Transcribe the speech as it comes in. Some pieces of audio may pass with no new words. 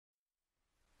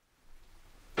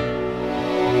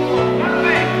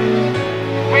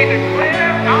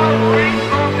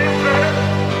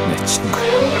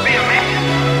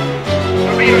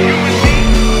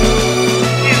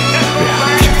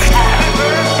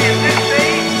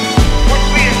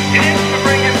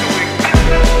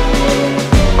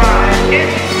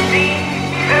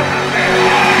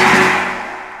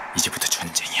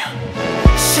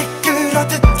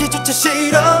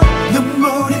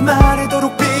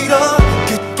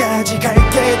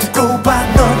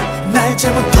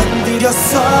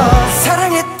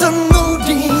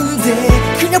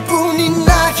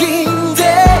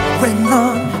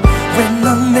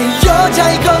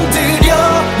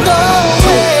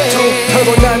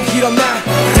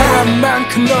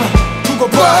큰 너 두고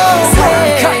봐.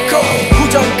 사랑 갖고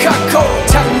부정 갖고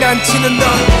장난치는 너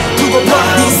두고 봐.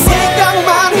 네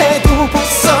생각만 해도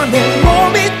벌써 내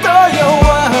몸이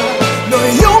떨려와.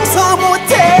 널 용서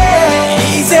못해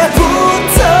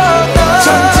이제부터. 너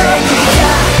전쟁이야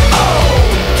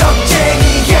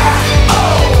경쟁이야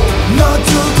너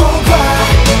두고 봐.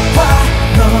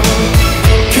 너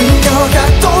그녀가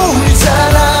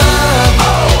떠올잖아.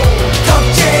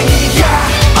 경쟁이야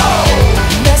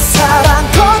내 사랑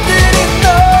건드린 너.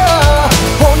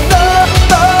 Oh no.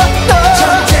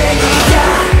 전쟁이야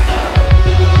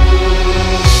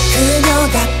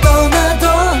그녀가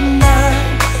떠나던 날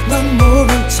넌 모른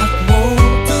척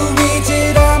모두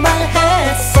잊으라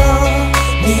말했어.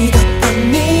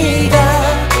 믿었던 네가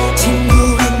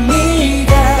친구인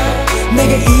네가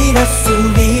내게 이럴 수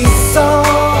있어.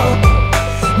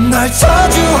 널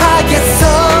저주하겠어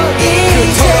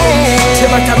이제.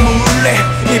 제발 다 물래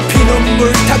이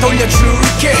피눈물 다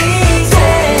돌려줄게.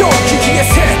 또 기기에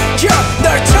새겨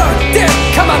널 절대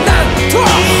가만 안 둬.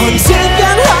 언젠간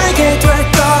알게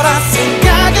될 거라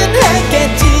생각은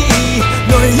했겠지.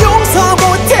 널 용서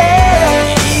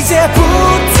못해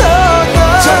이제부터. 너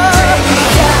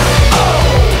전쟁이야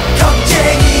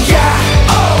경쟁이야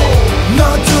너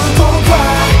두고 봐.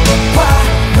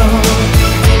 너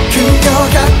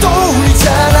그녀가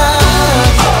떠올잖아.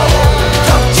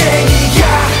 경쟁이야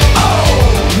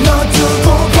너 두고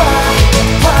봐.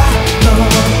 너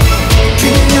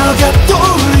그녀가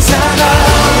떠올잖아.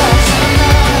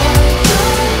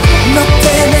 너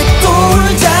때문에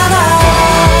떠올잖아.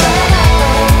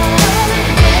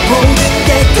 모든 게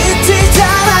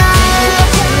끝이잖아.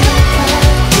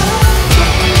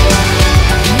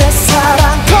 내 사랑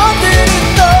건드린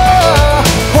너.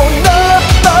 Oh no.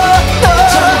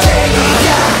 전쟁이야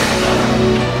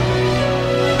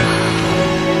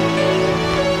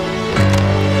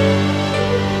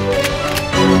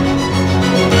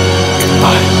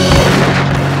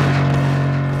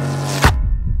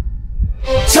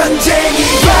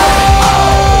전쟁이야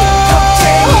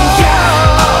경쟁이야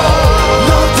너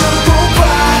두고 봐.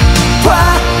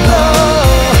 너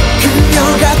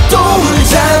그녀가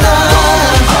떠올잖아.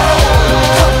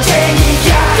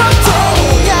 경쟁이야 너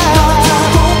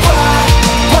두고 봐.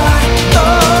 너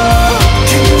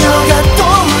그녀가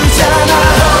떠올잖아.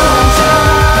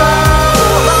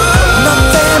 너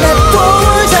때문에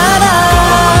떠올잖아.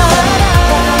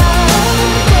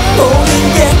 모든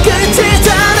게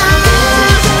끝이잖아.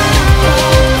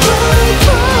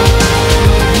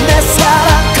 내 사랑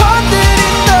건드린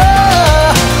너.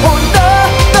 Oh no.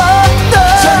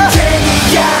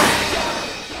 전쟁이야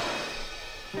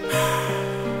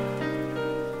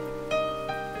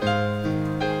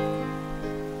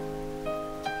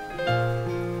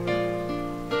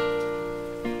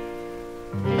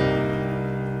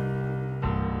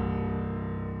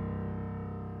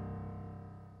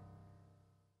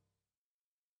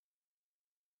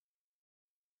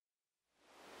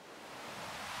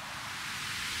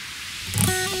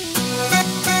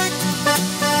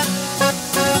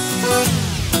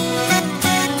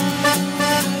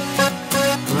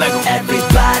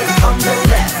Everybody on the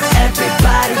left,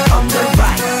 everybody on the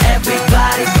right,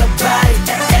 everybody,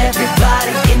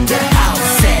 everybody in the house.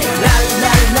 Say la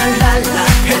la la la la,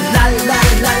 la la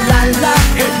la la la,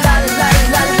 la la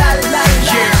la la la.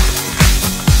 Yeah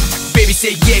Baby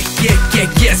say yeah yeah yeah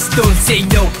yes don't say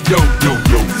no no no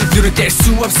no 눈을 뗄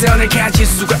수 없어 널 가질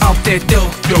수가 없대도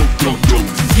no no no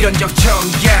이런 적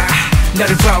처음이야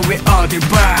나를 봐 왜 어딜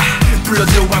봐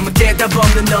불러도 아무 대답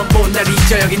없는 너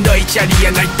모나리자 여기 너의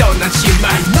자리야 날 떠나지 마.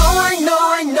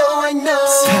 I know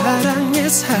사랑해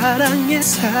사랑해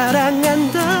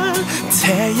사랑한다.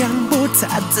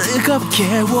 태양보다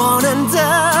뜨겁게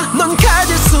원한다. 넌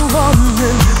가질 수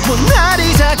없는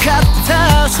모나리자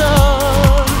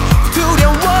같아서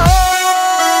두려워.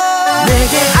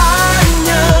 내게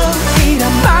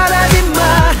안녕이란 말하지 마.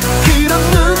 그런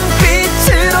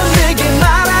눈빛으로 내게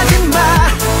말하지 마.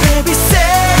 Baby say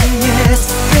yes,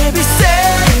 baby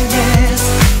say yes.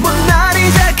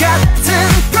 모나리자 같은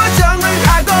표정을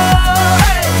하고.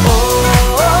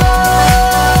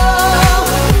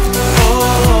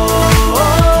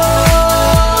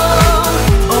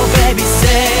 Oh baby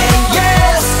say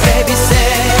yes, baby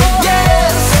say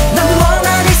yes. 난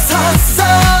원한이 섰어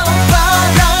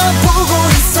바라보고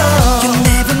있어. You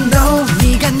never know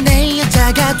네가 내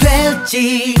여자가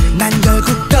될지. 난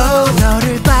결국 또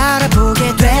너를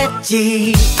바라보게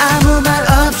됐지. 아무 말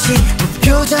없이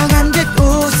무표정한 듯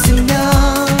웃으며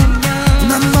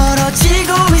넌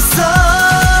멀어지고 있어.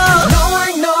 No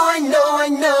I know I know I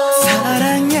know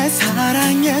사랑해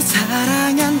사랑해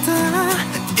사랑한다.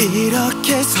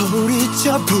 이렇게 내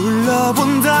소리쳐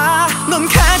불러본다. 넌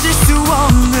가질 수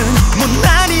없는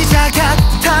모나리자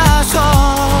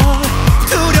같아서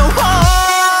두려워.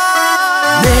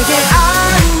 내게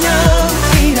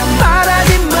안녕이란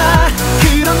말하지마.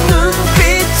 그런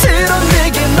눈빛으로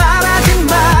내게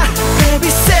말하지마. Baby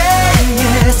say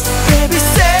yes, baby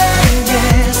say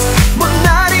yes.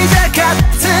 모나리자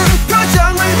같은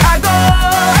표정을 하고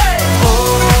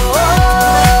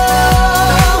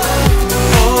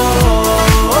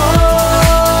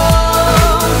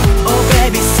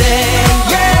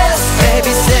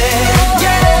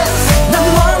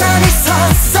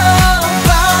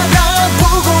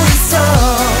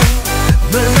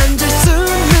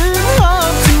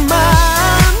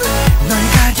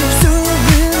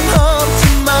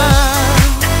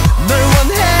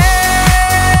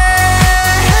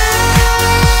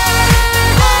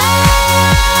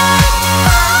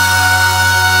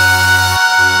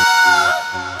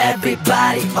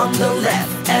Everybody on the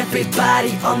left,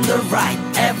 everybody on the right,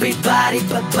 everybody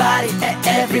but body,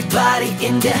 everybody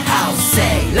in the house.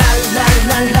 Say la la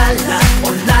la la la,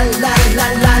 oh la la la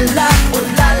la la, oh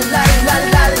la la la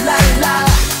la la la.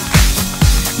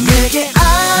 내게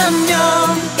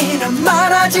안녕이란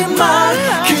말하지마.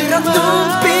 그런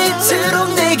눈빛으로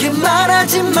내게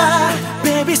말하지마.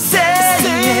 Baby say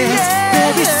yes,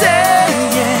 baby say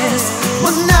yes.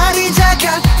 모나리자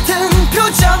같은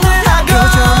표정을 하고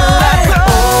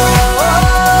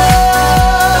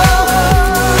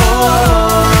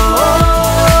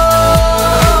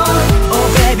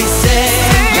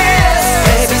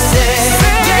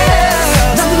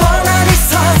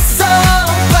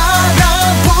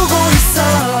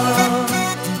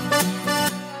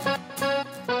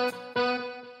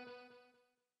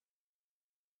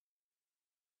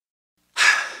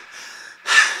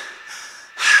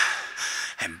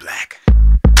Mblaq.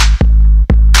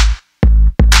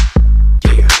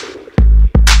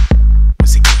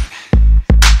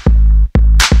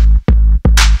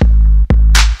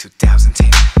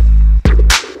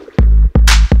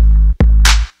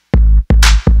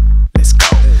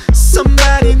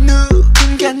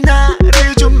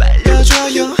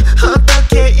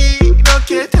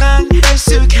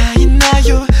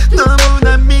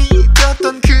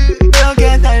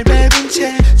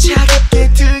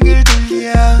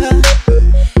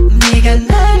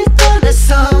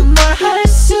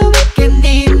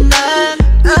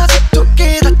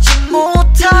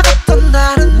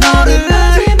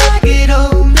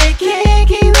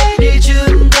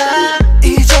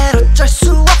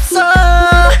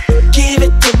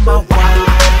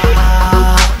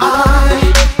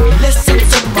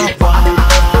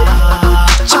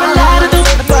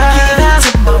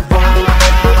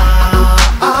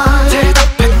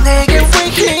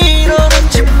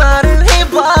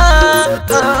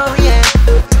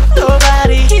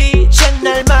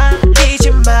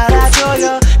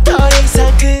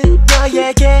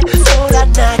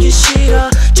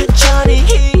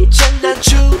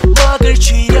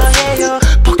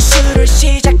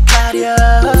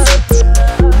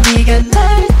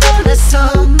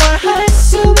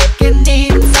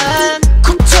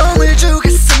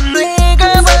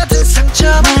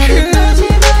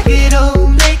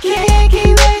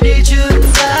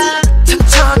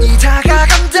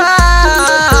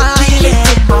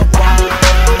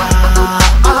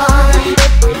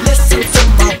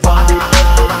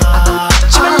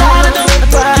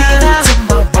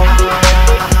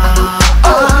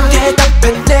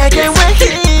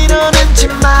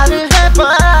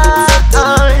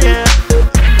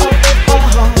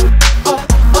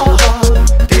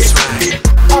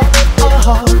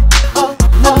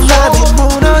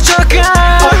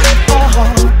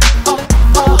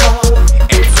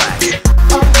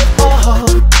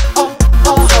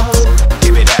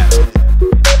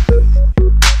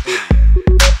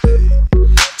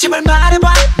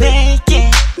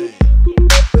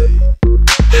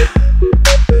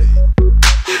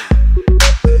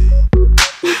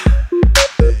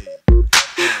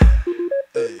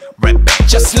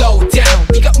 Just slow down.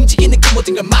 네가 움직이는 그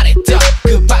모든 걸 말했다.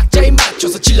 그 박자에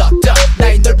맞춰서 질렀다.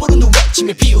 나의 널 부르는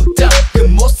외침에 비웃다. 그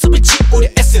모습을 지우려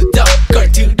애쓰다. 걸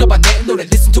들어봐 내 노래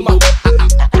listen to my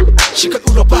실컷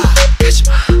울어봐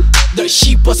가지마. 널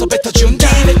씹어서 뱉어준다.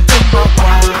 Give it to my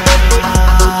why.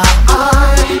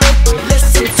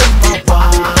 Listen to my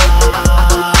why.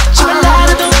 정말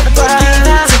나를 give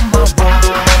it to my why.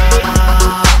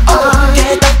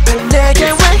 대답해 내게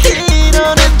왜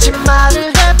이러는지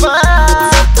말을 해봐.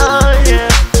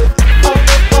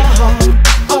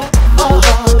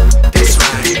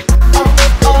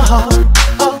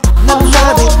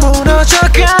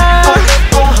 무너져가.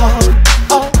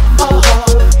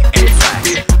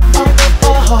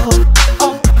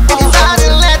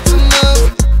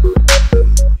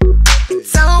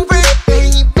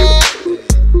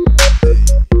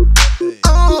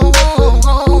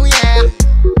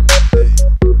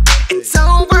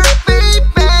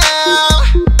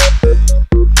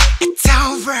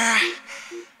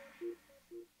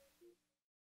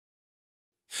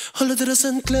 불러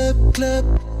들어선 클럽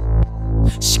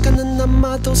시간은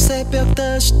남아도 새벽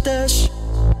다시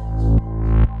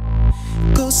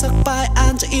구석바에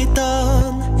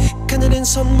앉아있던 그늘엔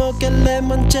손목에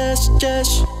레몬 제시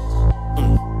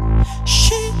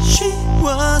She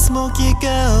was Smoky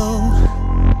Girl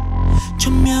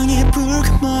조명의 붉은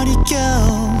머리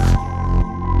girl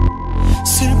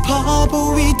슬퍼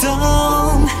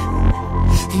보이던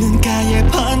눈가에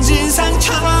번진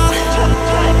상처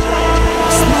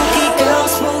Smoky Girl,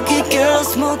 Smoky Girl,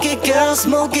 Smoky Girl,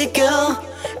 Smoky Girl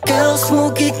Girl,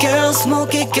 Smoky Girl,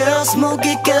 Smoky Girl,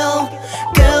 Smoky Girl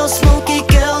Girl, Smoky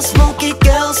Girl, Smoky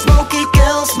Girl, Smoky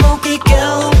Girl, Smoky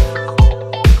Girl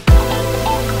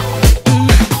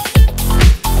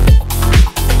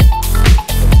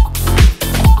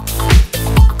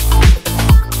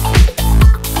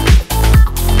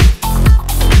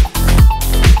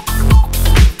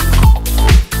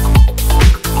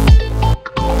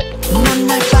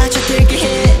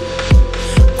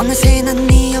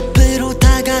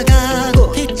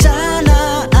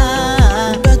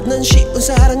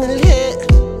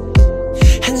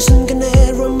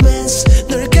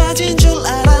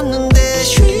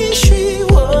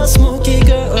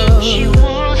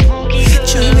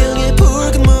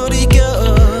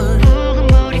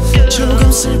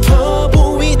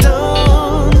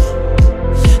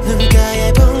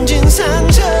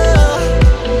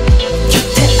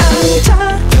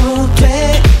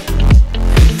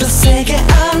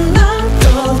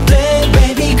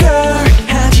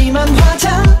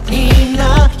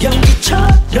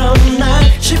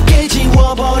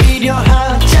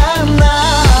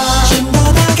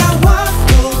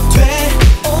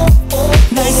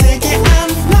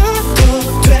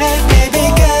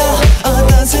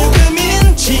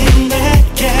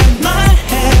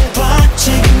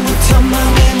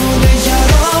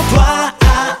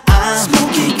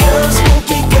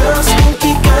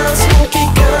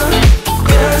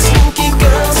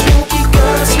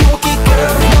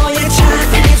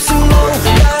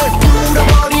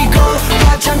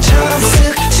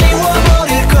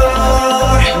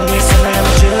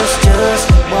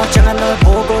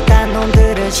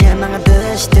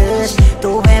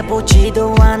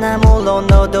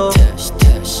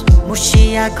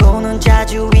무시하고는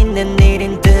자주 있는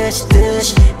일인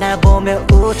듯이 날 보며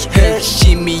웃지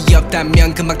핵심이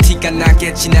없다면 금방 티가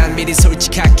나겠지 난 미리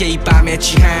솔직하게 이 밤에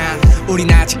취한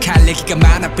우린 아직 할 얘기가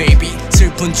많아 baby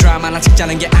슬픈 드라마나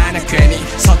찍자는 게 아니야 괜히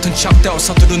서툰 척도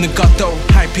서두르는 것도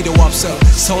할 필요 없어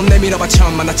손 내밀어봐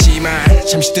처음 만났지만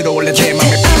잠시 들어올래 내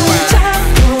맘에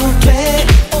안아도 돼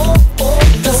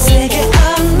더 세게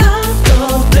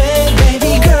안아도 돼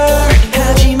baby girl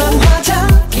하지만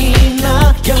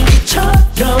화장이나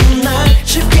연기처럼 날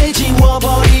쉽게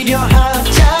지워버리려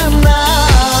하잖아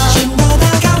좀 더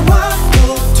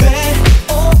다가와도 돼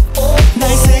날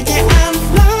세게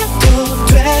안아도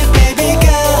돼 baby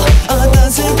girl 어떤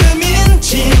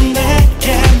슬픔인지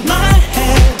내게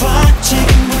말해봐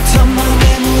지금부터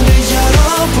맘의 문을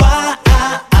열어봐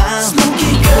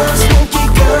Smoky girl, smoky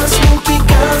girl, smoky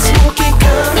girl, smoky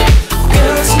girl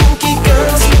Girl, smoky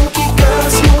girl, smoky girl,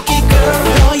 smoky girl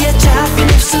너의 작은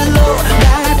입술로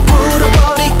날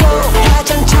불어버리고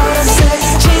화장처럼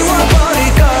색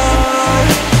지워버릴걸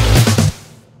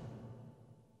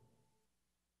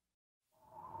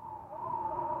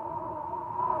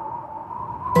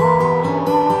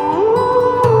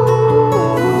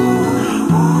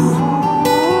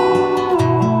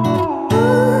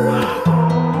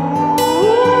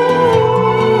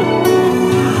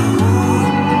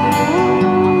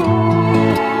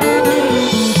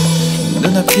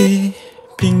눈앞이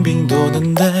빙빙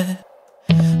도는데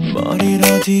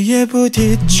머리를 어디에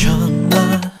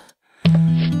부딪혔나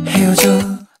헤어져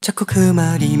자꾸 그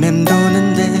말이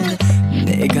맴도는데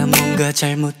내가 뭔가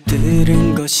잘못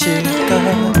들은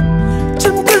것일까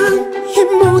잠깐 이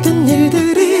모든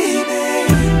일들이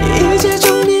이제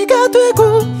정리가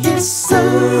되고 있어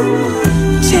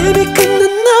재미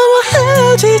끝난 나와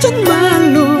헤어지잔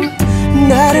말로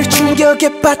나를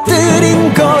충격에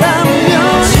빠뜨린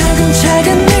거라면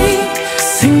차근차근히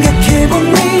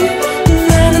생각해보니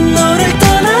나는 너를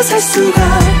떠나 살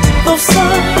수가 없어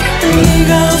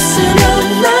네가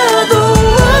없으면 나도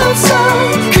없어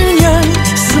그냥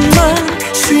숨만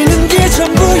쉬는 게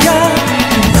전부야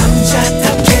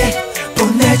남자답게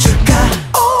보내줄까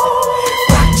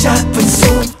꽉 잡은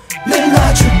손을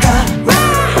놔줄까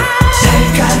잘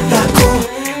가라고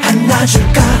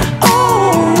안아줄까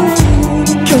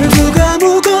결국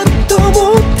아무것도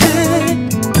못해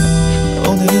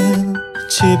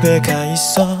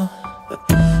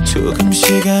조금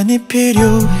시간이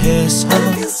필요해서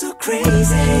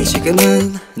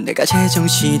지금은 내가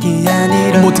제정신이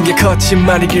아니라 모든 게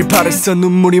거짓말이길 바랬어.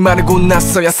 눈물이 마르고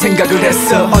나서야 생각을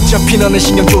했어. 어차피 너는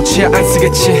신경조차 안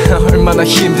쓰겠지. 얼마나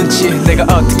힘든지 내가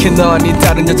어떻게 너니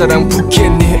다른 여자랑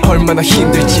붙겠니. 얼마나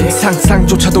힘들지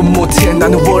상상조차도 못해.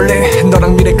 나는 원래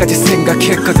너랑 미래까지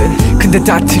생각했거든. 근데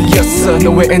다 틀렸어.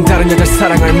 너 외엔 다른 여자를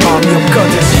사랑할 마음이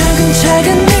없거든.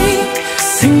 차근차근히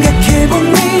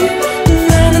생각해보니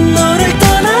나는 너를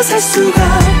떠나 살 수가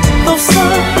없어.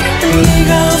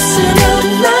 네가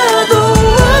없으면 나도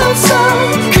없어.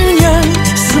 그냥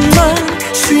숨만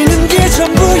쉬는 게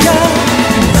전부야.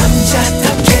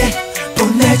 남자답게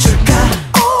보내줄까.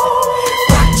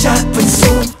 꽉 잡은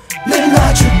손을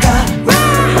놔줄까.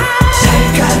 잘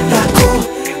가라고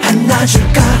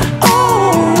안아줄까.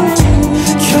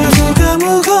 결국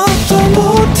아무것도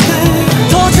못해.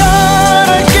 더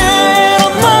잘할게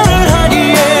말을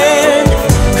하기엔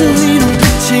네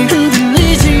눈빛이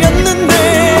흔들리지 않는데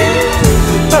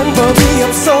방법이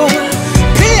없어.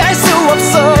 피할 수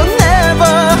없어.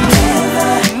 Never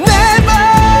Never.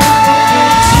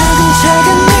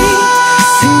 차근차근히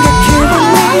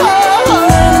생각해보니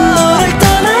나는 너를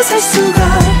떠나 살 수가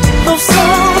없어.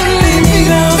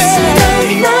 네가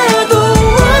없으면 나도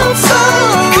없어.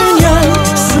 그냥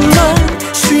숨만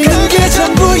쉬는 게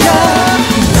전부야.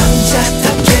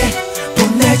 남자답게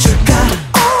보내줄까.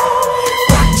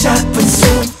 꽉 잡은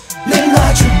손을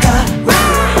놔줄까.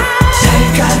 잘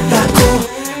가라고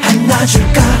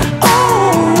안아줄까.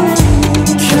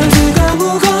 결국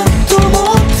아무것도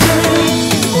못해.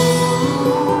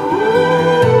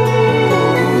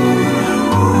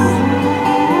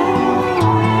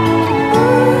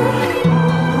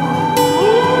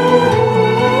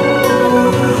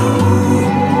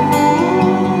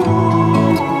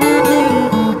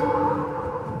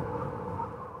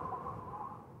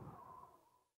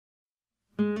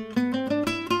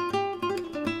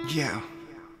 Yo,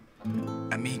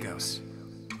 amigos.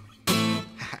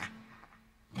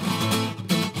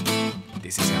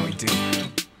 This is how we do.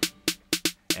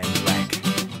 Mblaq,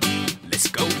 let's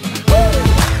go.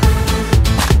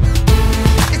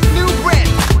 It's new brand.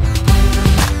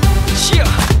 Yeah,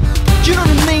 you know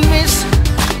the name is.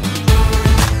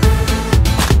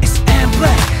 It's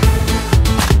Mblaq.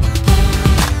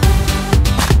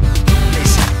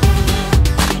 Listen.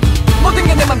 모든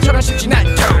게 내 맘처럼 쉽진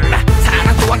않더라.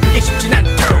 사랑 또한 그게 쉽진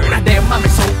않더라. 내 맘에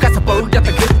속아서 보였던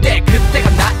그때가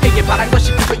나에게 바란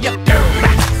것이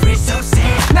그거였더라.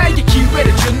 나에게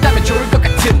기회를 준다면 좋을 것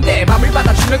같은데 맘을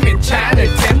받아주면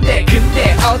괜찮을 텐데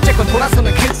근데 어쨌건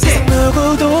돌아서는 그때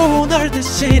누구도 널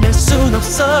대신할 순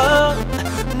없어.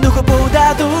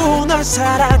 누구보다도 널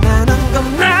사랑하는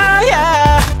건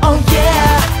나야. Oh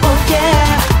yeah, oh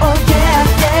yeah, oh yeah,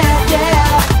 yeah, yeah.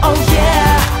 Oh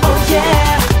yeah, oh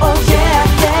yeah, oh yeah,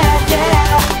 yeah,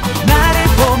 yeah. 나를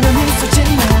보면 미소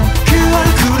짓는 그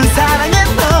얼굴을 사랑해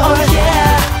너. Oh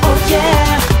yeah, oh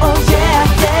yeah, oh yeah,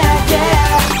 yeah, yeah.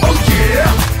 Oh yeah,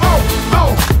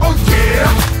 oh yeah,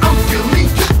 I'm feeling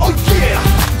good. Oh yeah,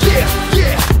 yeah,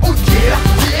 yeah, oh yeah,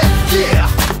 yeah, yeah.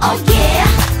 Oh yeah,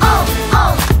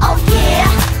 oh yeah,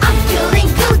 I'm feeling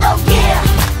good. Oh yeah,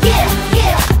 yeah,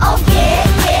 yeah, oh yeah,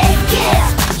 yeah, yeah.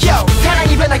 Yo,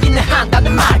 사랑이 변하기는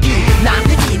한다는 말이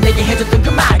남들이 내게 해줬던 그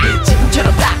말이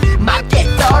지금처럼 딱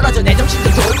맞게 떨어져 내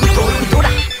정신도 돌고 돌아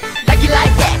Like it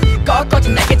like that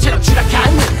꺾어진 날개처럼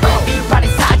추락하는 이빨의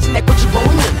사진 내 꽃을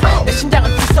보는 내 심장은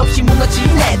뛸 수 없이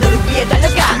무너지네 너를 위해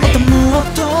달려가네. 어떤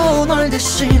무엇도 널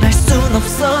대신할 순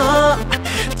없어.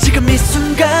 지금 이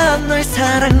순간 널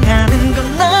사랑하는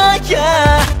건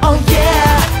나야. Oh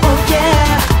yeah, oh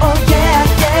yeah, oh yeah,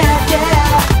 yeah, yeah.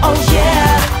 Oh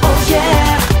yeah, oh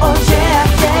yeah, oh yeah,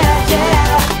 yeah,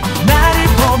 yeah. 나를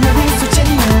보면 미소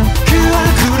짓는 그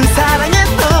얼굴을 사랑해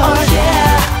너. Oh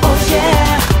yeah, oh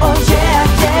yeah, oh yeah,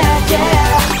 yeah, yeah.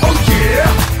 Oh yeah,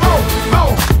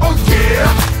 oh yeah,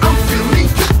 I'm feeling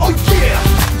good. Oh yeah,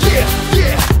 yeah,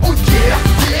 yeah, oh yeah,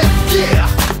 yeah, yeah.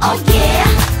 Oh yeah,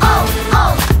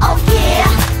 oh yeah,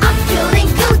 I'm feeling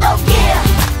good. Oh yeah,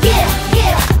 yeah,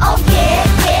 yeah, oh yeah,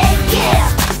 yeah, yeah.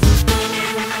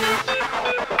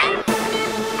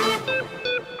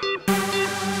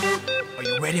 Are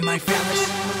you ready, my fellas?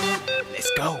 Let's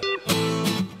go.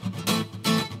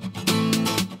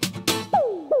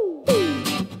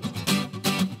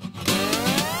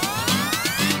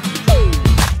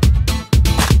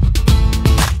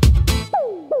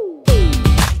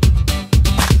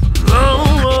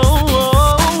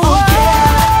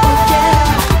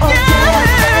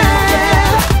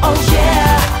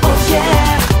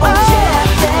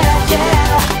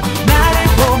 나를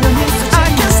보면 미소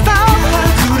짓는 그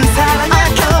얼굴을 사랑해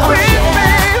너.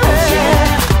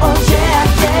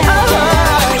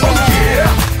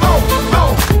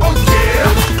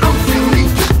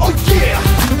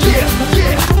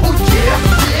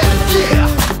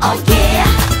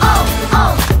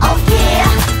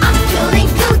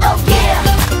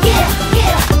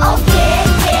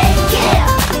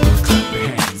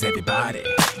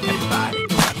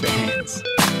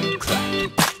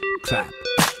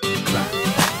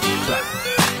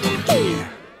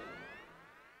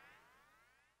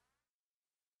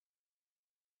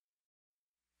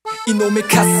 이놈의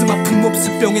가슴 아픈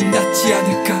몹쓸병엔 낫지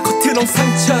않을까. 겉으론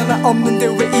상처 하나 없는데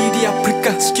왜 이리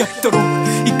아플까. 지겹도록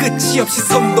이 끝이 없이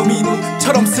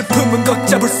섬도민우처럼 슬픔은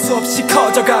걷잡을 수 없이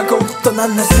커져가고.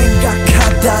 떠난날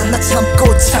생각하다 나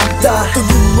참고 참다 또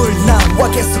눈물 나와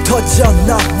계속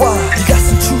터져나와. 이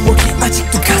가슴 추억이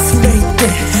아직도 가슴에 있대.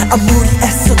 아무리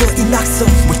애써도 이 낙서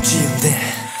못 지운대.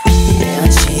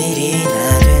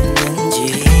 며칠이나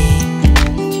됐는지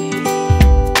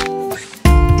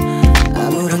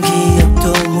아무런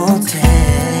기억도 못해.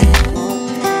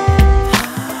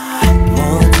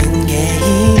 모든 게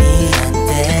일이 안 돼.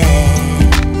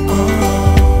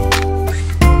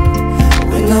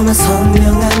 왜 너만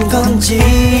선명한 건지.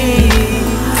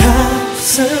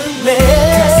 가슴에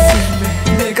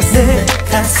내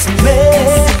가슴에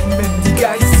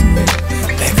네가 있음에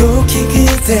빼곡히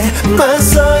그대만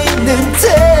서 있는데.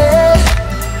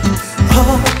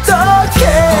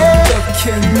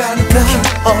 어떻게 나는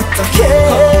어떻게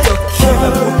난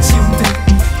못 지운대.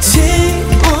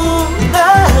 지운한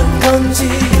건지.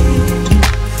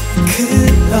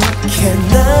 그렇게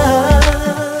나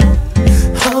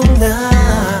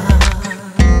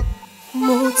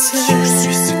못해. 지울 수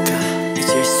있을까.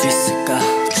 잊을 수 있을까.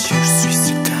 지울 수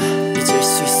있을까. 잊을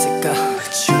수 있을까.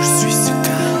 지울 수 있을까.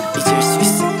 잊을 수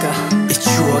있을까. 이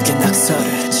추억의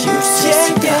낙서를 지울 수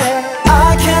있을까.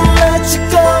 I can't let you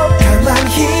go.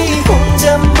 가만히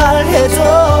혼자 말해도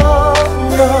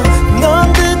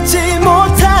넌 듣지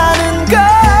못하는 걸.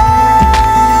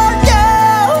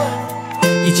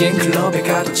 이젠 클럽에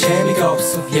가도 재미가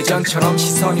없어. 예전처럼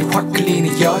시선이 확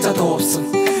끌리는 여자도 없어.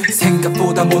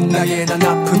 생각보다 못나게 난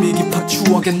아픔이 깊어.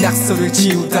 추억의 낙서를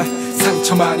지우다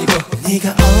상처만 입어.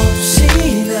 네가 없이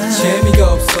나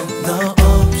재미가 없어. 너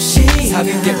없이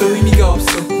사는 게 의미가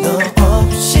없어. 너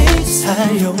없이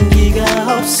살 용기가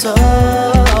없어.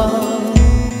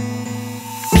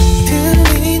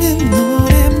 들리는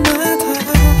노래마다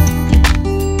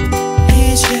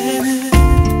이제는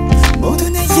모두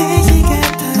내 얘기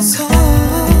같아서.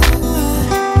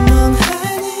 넌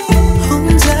아니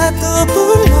혼자 또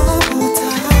불러보다.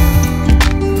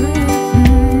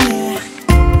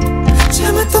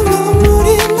 참았던 눈물이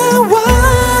나와.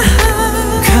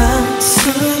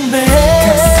 가슴에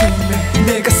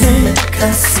내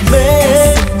가슴에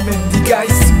네가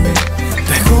있음에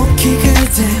빼곡히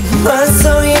그대만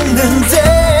서 있는데.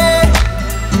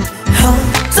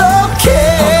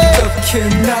 어떻게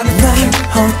나는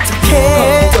어떻게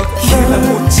난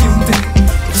못 지운대.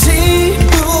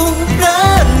 지우란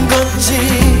건지.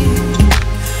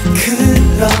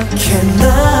 그렇게 나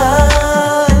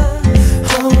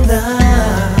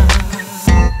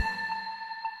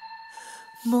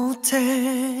못해.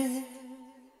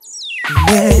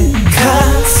 내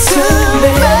가슴에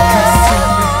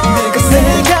내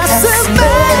가슴에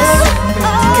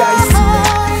네가 있음에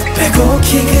빼곡히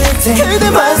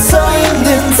그대만 서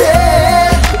있는데.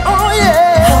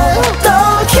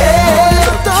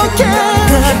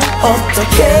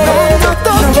 어떻게 널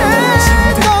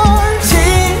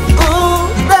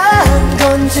지우란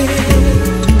건지.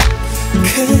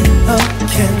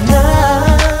 그렇게 나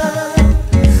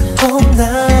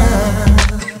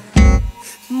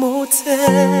못해.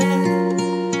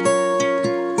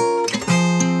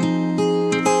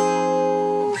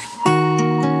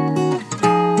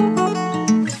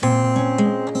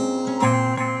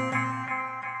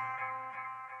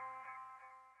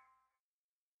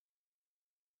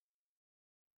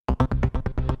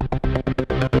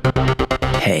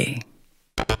 Hey,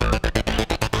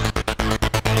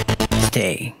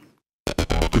 stay.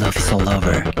 Love is all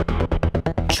over.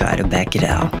 Try to back it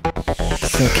out.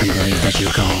 Still can't believe that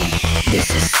you're gone. This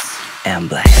is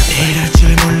Mblaq. 이럴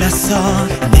줄 몰랐어.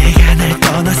 내가 날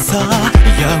떠났어.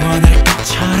 영원할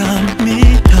것처럼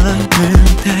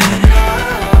믿었는데.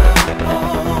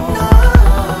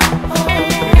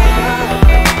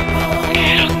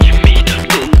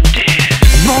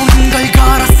 모든 걸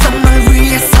걸었어. 널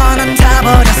위해서 난 다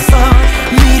버렸어.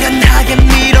 미련하게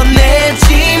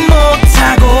밀어내지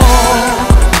못하고.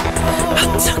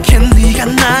 어떻게 네가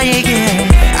나에게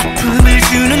아픔을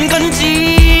주는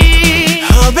건지.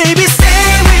 Oh baby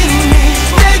stay with me.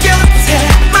 내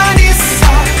곁에만 있어.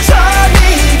 저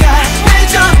네가 내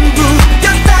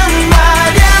전부였단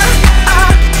말야.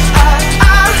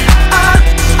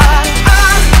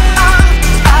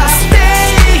 Stay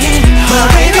in my oh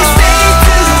baby stay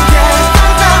together.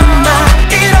 나만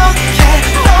이렇게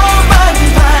너만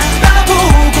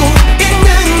바라보고 있는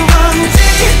건지.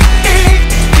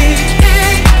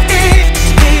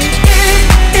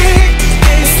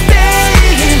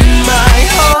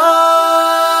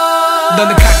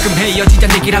 너는 가끔 헤어지자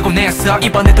얘기라고 내었어.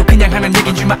 이번에도 그냥 하는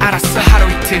얘긴 줄만 알았어. 하루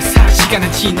이틀 어느새서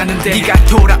시간은 지났는데 네가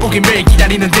돌아오길 매일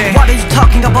기다리는데 What are you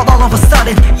talking about all of a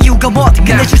sudden 이유가 뭐든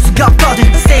끝내줄 수가 없거든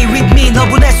Stay with me 너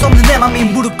보낼 수 없는 내 맘이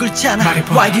무릎 꿇잖아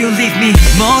말해봐. Why do you leave me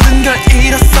모든 걸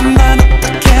잃었어 난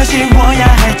어떻게 지워야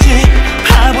할지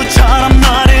바보처럼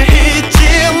너를 잊지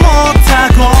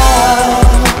못하고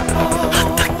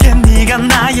어떻게 네가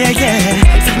나에게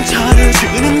상처를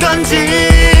주는 건지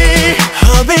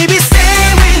Oh baby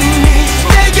stay with me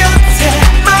내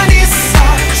곁에만 있어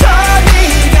저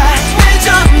네가 내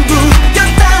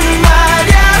전부였단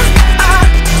말야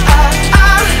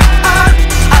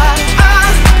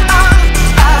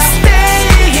Stay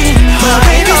in my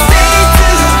baby stay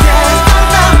together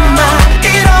나만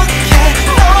이렇게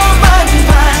너만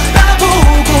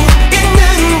바라보고 있는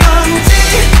건지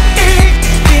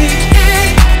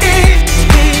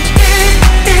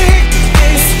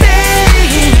Stay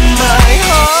in my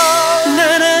heart 난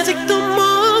아직도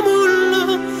머물러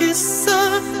있어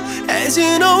As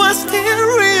you know I still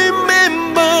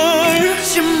remember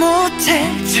잊지 못해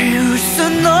지울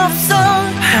순 없어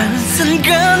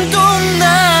한순간도 난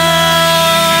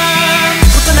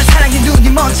보통 날 사랑해 눈이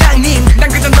먼 장님 난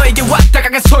그저 너에게 왔다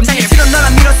가간 손님 싫은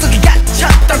너란 미로 속에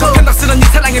갇혔다고 변덕스런 네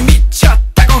사랑에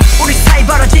미쳤다고 우리 사이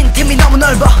벌어진 틈이 너무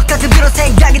넓어 가끔 비로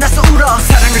생각이 나서 울어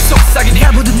사랑을 속삭인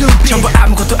다 묻은 눈빛 전부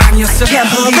아무것도 아니었어 Can't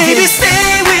Oh believe baby it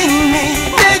stay with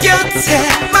me 내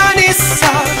곁에만 있어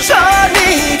저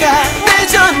네가 내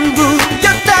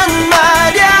전부였단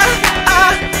말야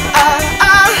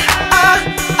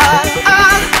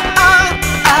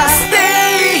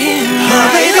Stay in my Oh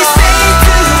baby stay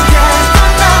together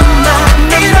나만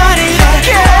이렇게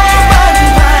너만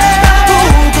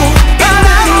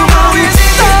바라보고 있는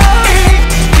건지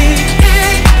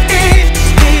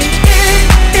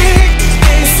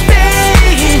Stay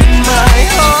in my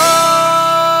heart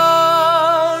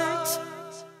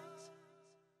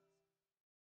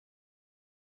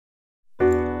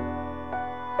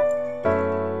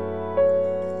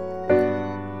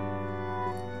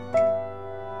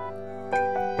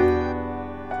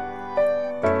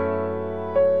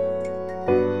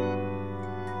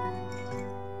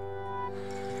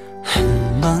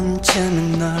한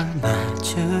번쯤은 널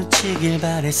마주치길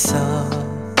바랬어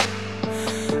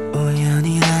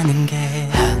우연이라는 게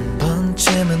한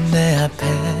번쯤은 내 앞에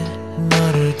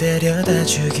너를 데려다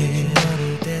주길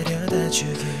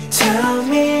Tell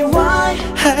me why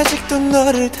아직도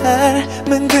너를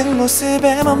닮은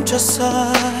뒷모습에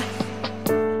멈췄어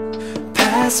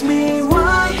Pass me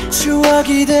why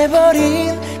추억이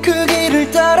돼버린 그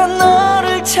길을 따라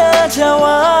너를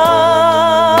찾아와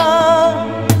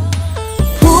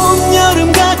봄,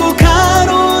 여름 가고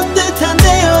가로운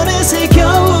듯한데 어느새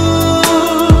겨울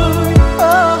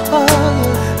너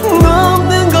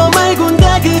없는 거 말곤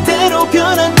다 그대로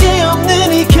변한 게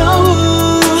없는 이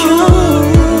겨울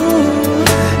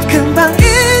금방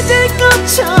잊을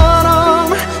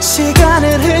것처럼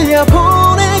시간을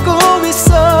흘려보내고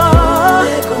있어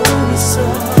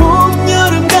봄,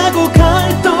 여름 가고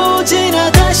가을 또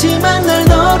지나 다시 만날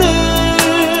너를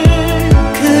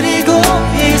그리고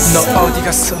있어 너 어디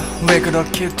갔어 왜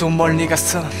그렇게 또 멀리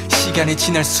갔어 시간이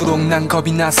지날수록 난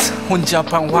겁이 났어 혼자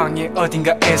방황해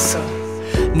어딘가에서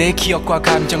내 기억과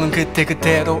감정은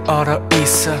그때그대로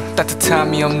얼어있어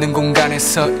따뜻함이 없는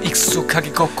공간에서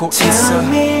익숙하게 걷고 있어 Tell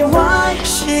me why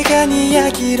시간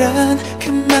이야기란 그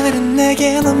말은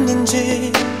내겐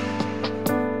없는지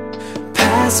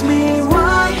Pass me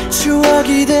why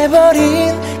추억이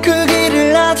돼버린 그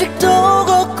길을 아직도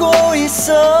걷고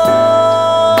있어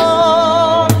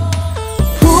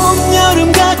봄,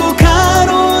 여름 가고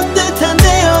가로운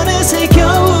듯한데 어느새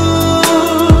겨울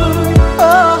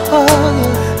너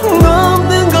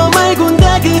없는 거 말곤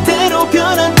다 그대로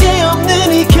변한 게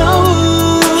없는 이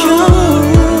겨울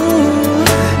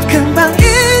금방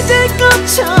잊을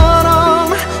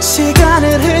것처럼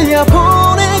시간을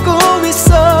흘려보내고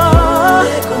있어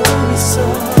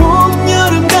봄,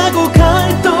 여름 가고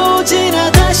가을 또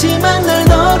지나 다시 만날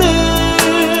너를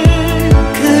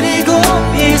그리고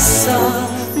있어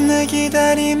내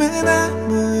기다림은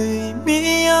아무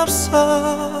의미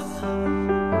없어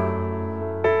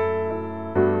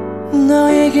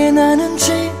너에게 나는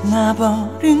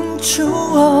지나버린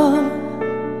추억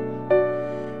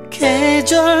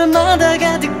계절마다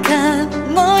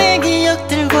가득한 너의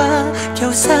기억들과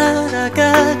겨우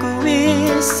살아가고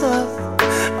있어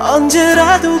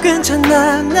언제라도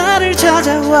괜찮아 나를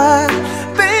찾아와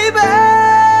baby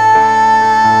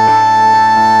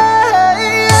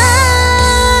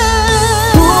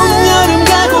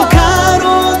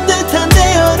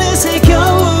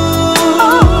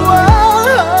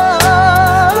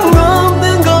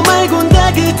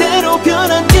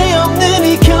변한 게 없는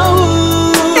이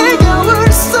겨울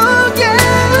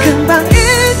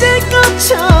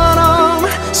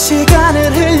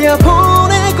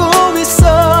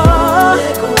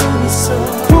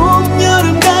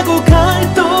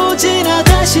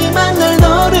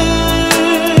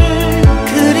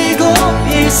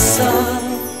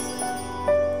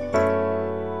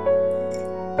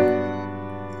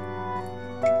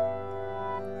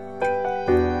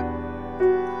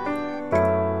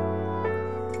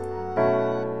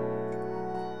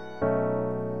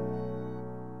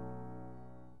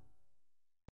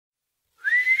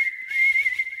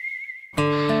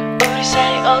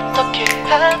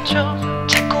하죠.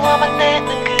 자꾸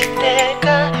화만내는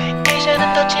그대가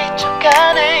이제는 더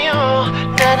지쳐가네요.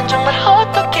 나는 정말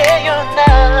어떡해요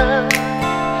난.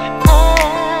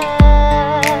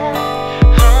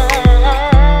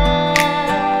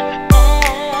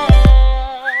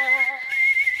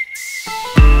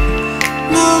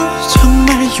 너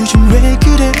정말 요즘 왜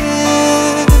그래.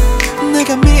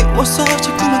 내가 미워서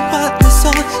자꾸만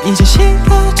화내서 이제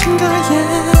싫어진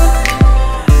거야.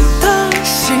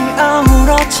 다시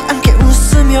아무렇지 않게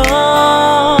웃으며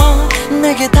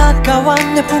내게 다가와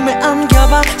내 품에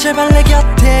안겨봐. 제발 내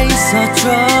곁에 있어줘.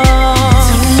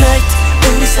 Tonight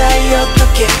우리 사이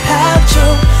어떻게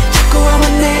하죠. 자꾸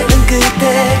화만내는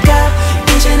그대가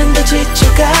이제는 더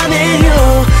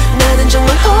지쳐가네요. 나는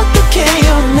정말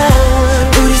어떡해요 난.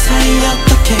 우리 사이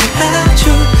어떻게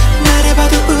하죠. 나를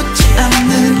봐도 웃지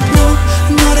않는 너,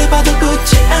 너를 봐도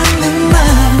웃지 않는 나.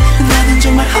 나는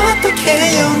정말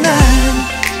어떡해요 난.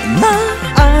 나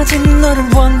아직 너를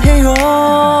원해요.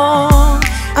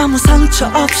 아무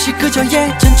상처 없이 그저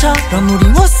예전처럼 우리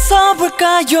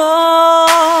웃어볼까요.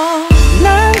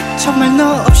 난 정말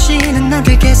너 없이는 안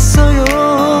되겠어요.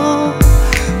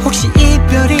 혹시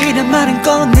이별이란 말은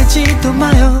꺼내지도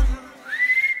마요.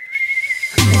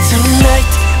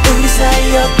 Tonight 우리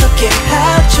사이 어떻게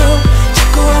하죠.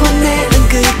 자꾸 화만내는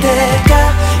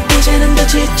그대가 이제는 더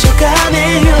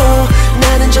지쳐가네요.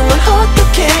 나는 정말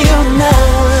어떡해요 난.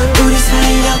 우리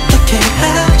사이 어떻게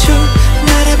하죠.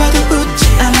 나를 봐도 웃지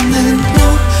않는 너,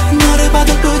 너를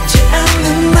봐도 웃지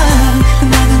않는 나.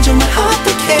 나는 정말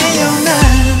어떡해요 난.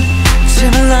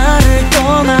 제발 나를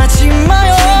떠나지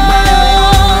마요.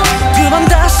 그만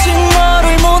다시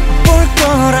너를 못 볼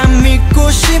거라 믿고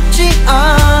싶지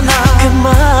않아.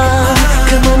 그만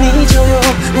잊어요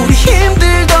우리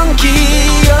힘들던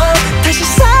기억. 다시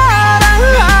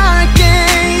사랑할게요.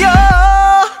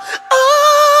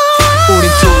 우린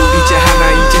둘이자 하나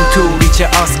이젠 둘이자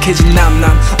어색해진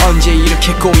남남. 언제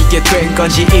이렇게 꼬이게 된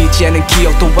건지 이제는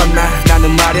기억도 안 나.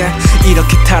 나는 말야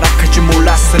이렇게 타락할 줄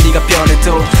몰랐어. 네가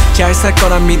변해도 잘 살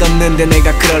거라 믿었는데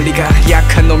내가 그럴 리가.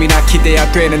 약한 놈이나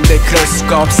기대야 되는데 그럴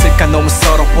수가 없을까. 너무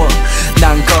서러워.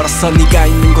 난 걸었어 네가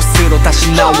있는 곳으로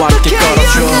다시 나와 함께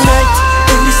걸어줘.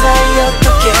 우리 사이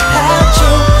어떻게 하죠.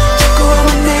 자꾸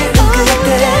화만내는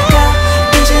그대가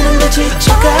이제는 더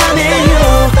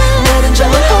지쳐가네요. 나는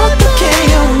정말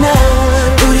어떡해요 난.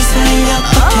 우리 사이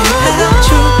어떻게 하죠.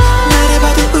 나를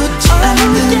봐도 웃지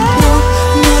않는 너,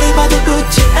 너를 봐도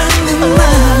웃지 않는 나.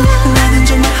 나는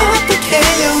정말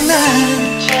어떡해요 난.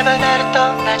 제발 나를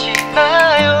떠나지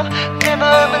마요. 내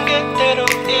마음은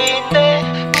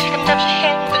그대로인데 지금 잠시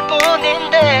힘들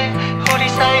뿐인데 우리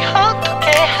사이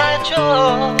어떻게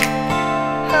하죠.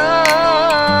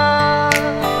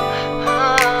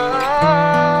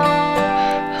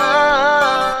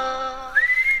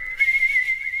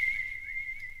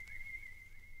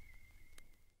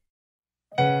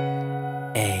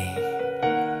 Hey,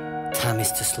 time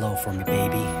is too slow for me,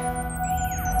 baby.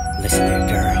 Listen here,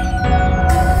 girl.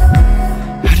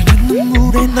 흐르는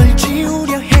눈물에 널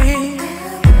지우려 해.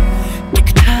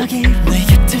 깨끗하게 내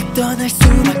곁을 떠날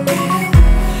수밖에.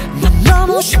 난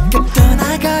너무 쉽게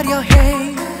떠나가려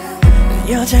해.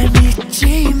 여잘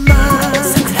믿지 마.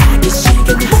 사랑하기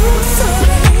식은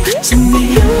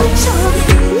그쯤에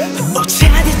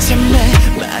오차례참에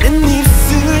마른 입술.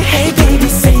 Hey baby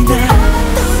say now.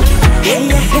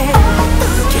 해야 해.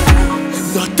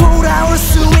 너 돌아올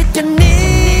수 있겠니.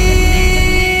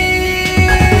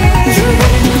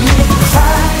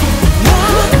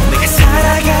 내가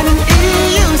살아가는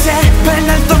이유 제발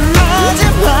날 떠나지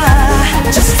마.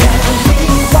 Just tell me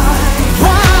why.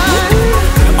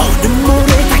 어느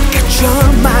몸을 닦아줘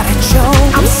말해줘.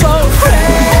 I'm so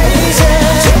crazy.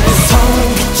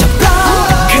 소리쳐봐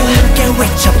크게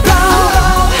외쳐봐.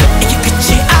 이게 끝이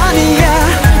아니야.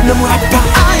 너무 아파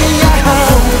아니야.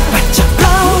 맞춰봐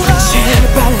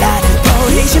제발 나를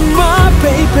버리지 마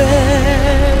baby.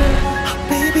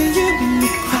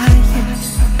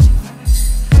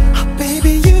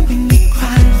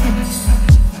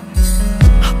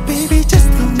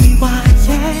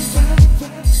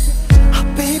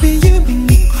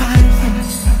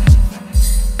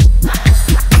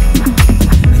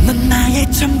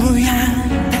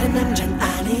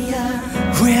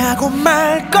 후회하고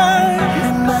말걸.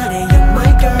 내 말에 you're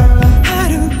my girl.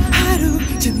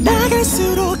 하루하루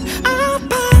지나갈수록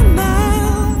아파 나.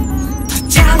 더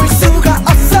참을 수가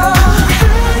없어.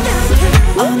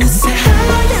 어느새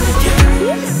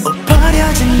옷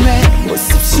버려진 내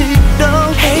모습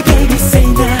싫어. Hey baby say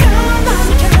now.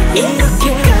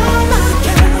 이렇게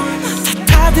다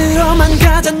타들어만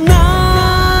가잖아.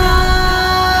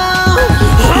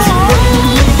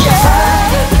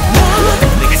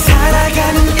 내가 살아가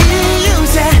하는 이유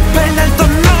제발 날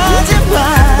떠나지 마.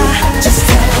 Just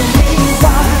tell me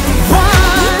why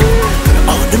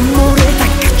어느 모래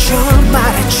닦아줘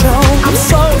말해줘. I'm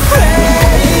so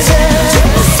crazy.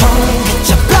 손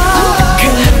그쳐봐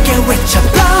크게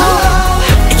외쳐봐.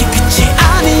 이게 끝이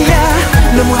아니야.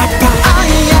 너무 아파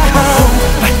아니야.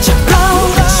 맞춰봐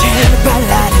제발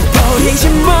나를 버리지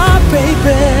마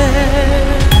baby.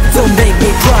 Don't make me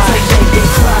cry, make me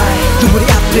cry. 눈물이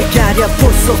앞을 가려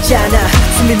볼 수 없잖아.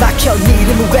 숨이 막혀 네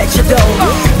이름을 외쳐도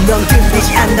넌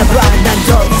들리지 않나봐. 난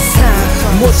더 이상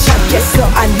못 참겠어.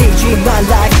 I need you in my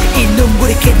life. 이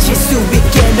눈물이 그칠 수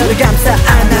있게 너를 감싸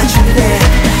안아줄래.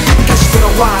 다시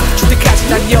돌아와 줄 때까지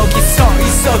난 여기 서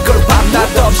있어. 걸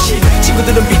밤낮 없이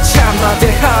친구들은 비참하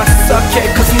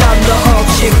대하석해 cause 난 너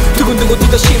없이 두근두근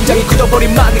뛰던 심장이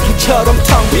굳어버린 마네킹처럼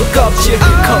텅 빈 껍질.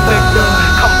 Come back girl,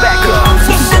 come back girl.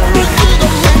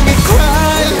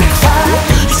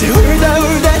 이제 울다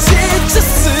울다 진짜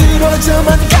쓰러져만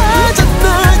가잖아.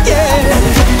 Yeah.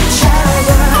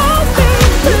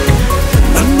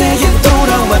 넌 내게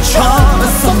돌아와줘.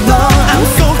 너 I'm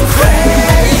so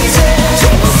crazy.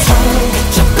 손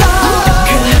그쳐봐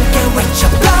크게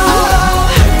외쳐봐.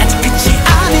 아직 끝이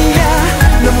아니야.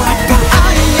 너무 아파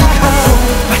아니야.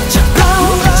 맞춰봐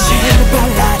제발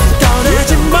나를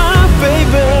떠나지 마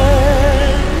baby.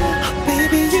 Oh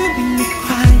baby you make me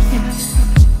cry.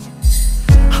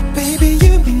 Oh baby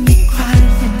you make me cry.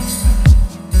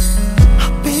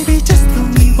 Oh baby just tell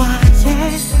me why.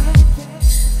 Yeah.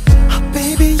 Oh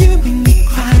baby you make me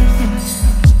cry.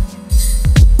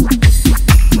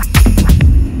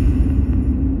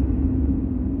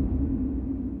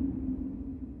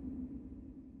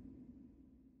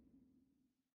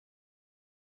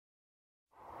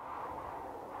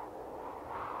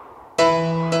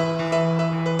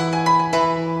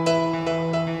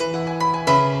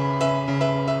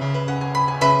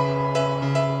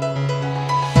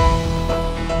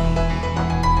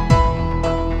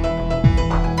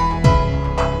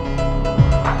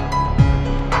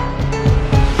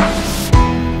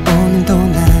 오늘도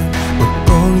난 웃고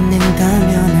있는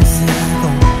가면을 쓰고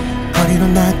거리로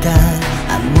나가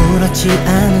아무렇지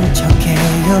않은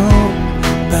척해요.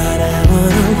 But I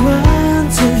wanna run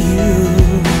to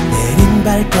you. 내린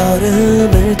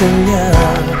발걸음을 돌려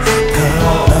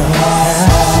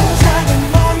심장은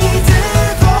멍이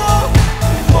들고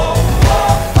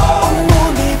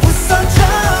온몸이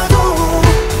부서져도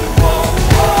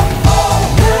난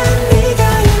네가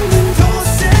있는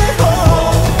곳으로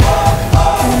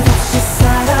끝없이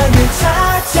사랑을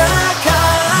찾아가.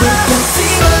 We can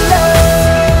sing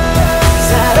alone.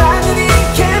 사랑을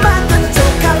잃게 만든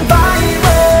독한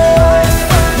바이러스.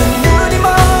 눈이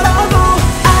멀어도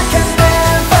I can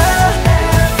never,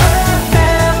 never,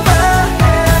 never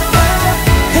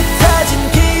흩어진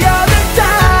기억을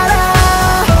따라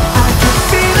I can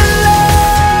feel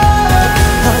love.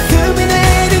 어둠이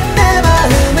내린 내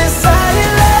마음의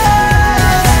silence.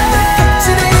 끝을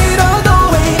잃어도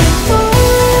waiting for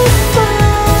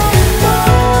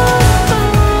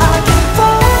I can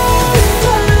fall in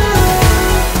love.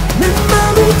 내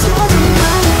맘이 조금만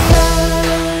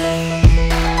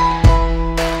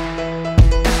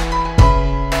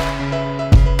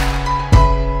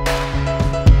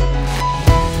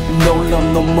No love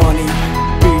no money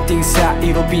빌딩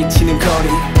사이로 비치는 거리.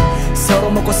 서로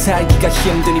먹고 살기가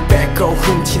힘드니 뺏고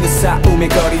훔치는 싸움의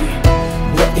거리.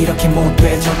 왜 이렇게 못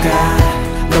돼져가.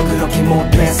 너 그렇게 못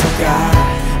돼서가.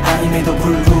 아님에도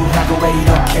불구하고 왜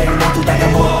이렇게 모두 다가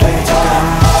못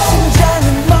돼져가.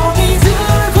 심장은 멍이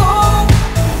들고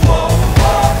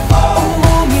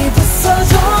온몸이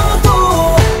부서져도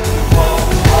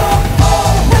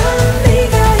난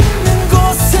네가 있는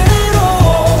곳으로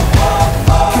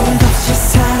끝없이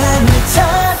사랑을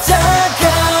찾아가.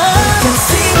 We can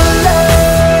sing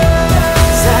alone.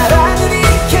 사랑을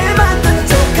잃게 만든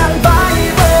독한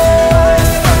바이러스.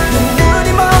 눈이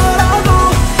멀어도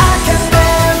I can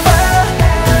never,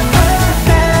 never,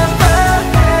 never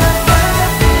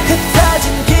흩어진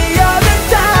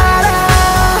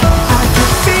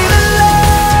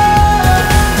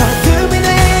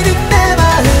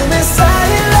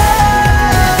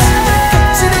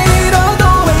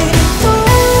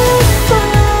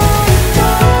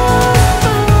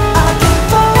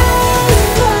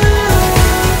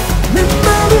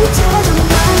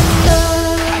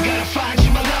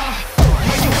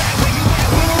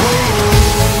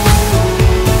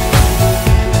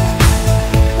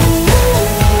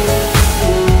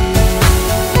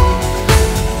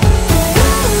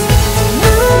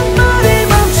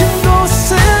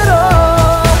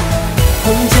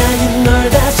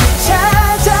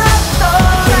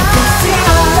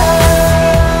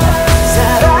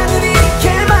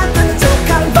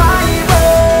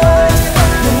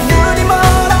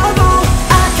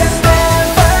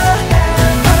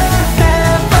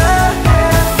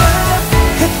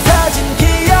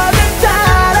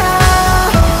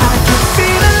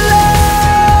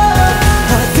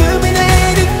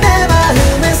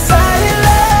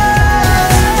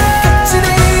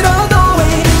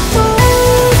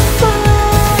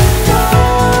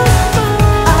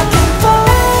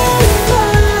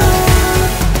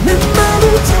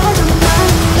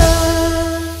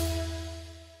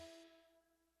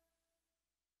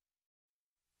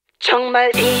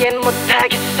정말 이해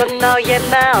못하겠어 너의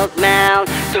마음만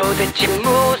도대체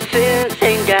무슨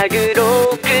생각으로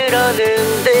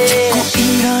그러는데 자꾸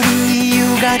이러는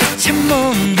이유가 대체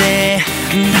뭔데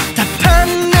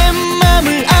답답한 내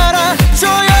맘을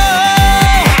알아줘요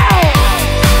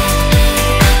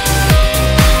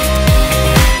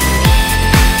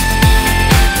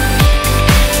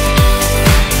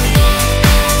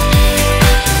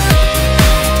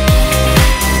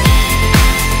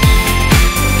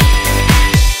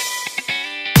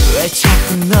왜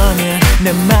자꾸 너는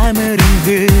내 맘을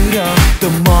흔들어 또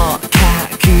뭐가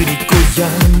그리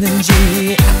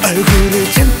꼬였는지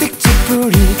얼굴을 잔뜩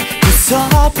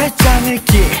찌푸리고서 팔짱을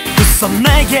끼고서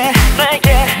내게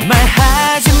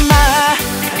말하지마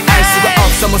알 수가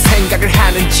없어 뭐 생각을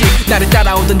하는지 나를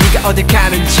따라오던 네가 어딜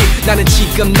가는지 나는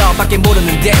지금 너밖에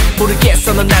모르는데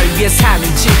모르겠어 넌 날 위해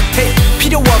사는지 hey,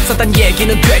 필요 없었단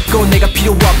얘기는 됐고 내가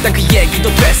필요 없단 그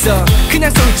얘기도 됐어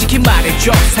그냥 솔직히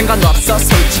말해줘 상관없어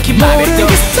솔직히 말해줘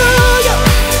모르겠어요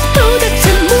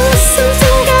도대체 무슨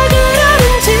생각을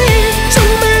하는지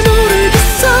정말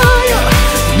모르겠어요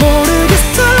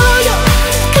모르겠어요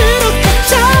그렇게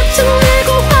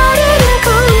짜증내고 화내는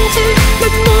건지 난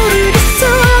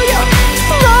모르겠어요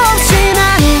너 없인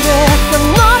안돼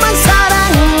난 너만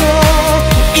사랑해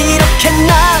이렇게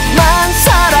나만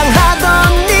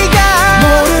사랑하던 네가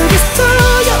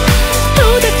모르겠어요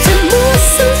도대체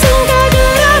무슨 생각을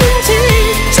하는지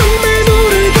정말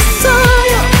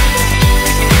모르겠어요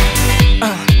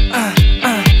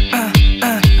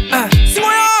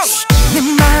네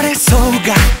말에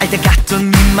속아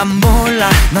알다갔던 니만 몰라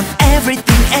넌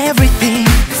everything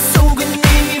속은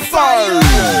이미 fire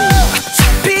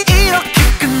어차피 이렇게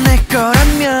끝낼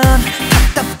거라면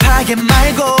답답하게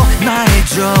말고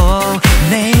말해줘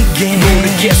내게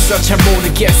모르겠어 잘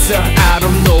모르겠어 I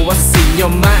don't know what's in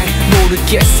your mind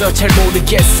모르겠어 잘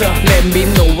모르겠어 Let me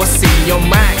know what's in your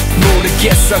mind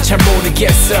모르겠어 잘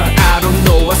모르겠어 I don't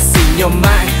know what's in your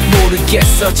mind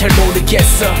모르겠어 잘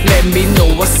모르겠어 Let me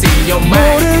know what's in your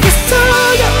mind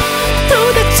모르겠어요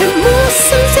도대체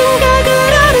무슨 생각을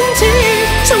하는지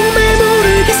정말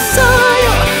모르겠어요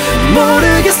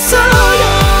모르겠어요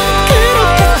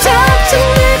그렇게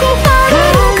짜증내고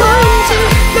화내는 건지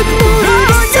난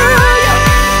모르겠어요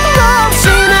너 없인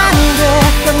안돼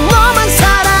난 너만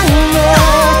사랑해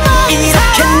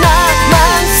이렇게 나만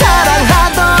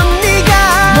사랑하던 네가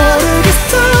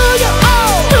모르겠어요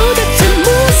도대체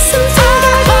무슨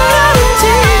생각을 하는지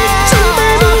정말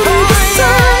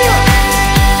모르겠어요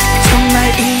정말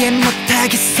이해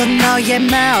못하겠어 너의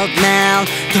마음만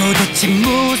도대체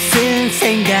무슨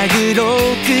생각으로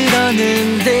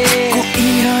그러는데 자꾸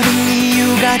이러는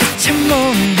이유가 대체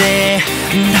뭔데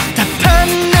답답한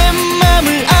내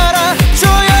맘을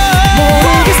알아줘요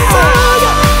모르겠어요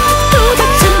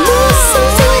도대체 무슨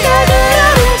생각을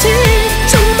하는지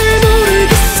정말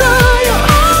모르겠어요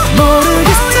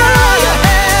모르겠어요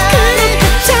그렇게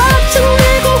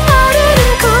짜증내고 화내는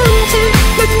건지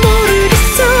난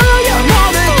모르겠어요 나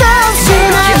없인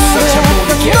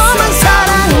안돼 너만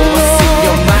사랑해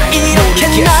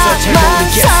이렇게 나만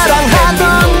사랑하던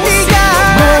네가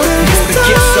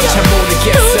모르겠어 잘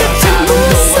모르겠어 도대체 I don't know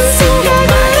무슨 what's in your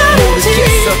mind 생각을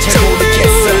모르겠어 잘 하는지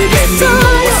모르겠어 Let me know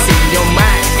정말 what's in your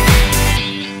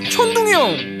mind 천둥이 형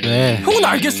왜? 형은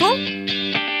알겠어?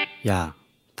 야,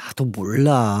 나도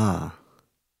몰라.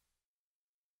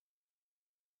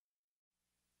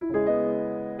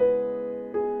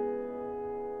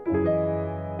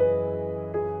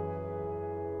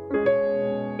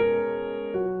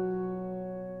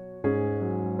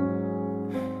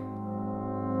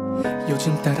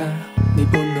 요즘 따라 네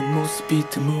웃는 모습이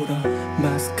드물어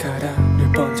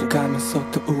마스카라를 번져가면서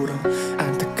또 울어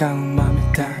안타까운 맘에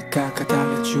다가가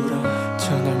달래주러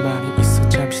전할말이 있어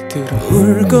잠시 들어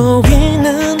울고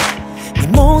있는 네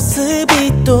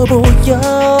모습이 또 보여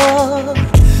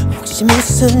혹시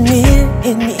무슨 일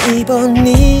있니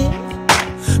이번이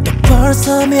또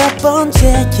벌써 몇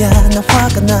번째야 나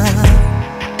화가 나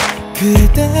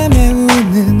그대 때문에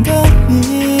우는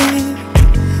거니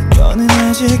너는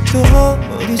아직도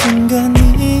잊은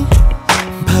거니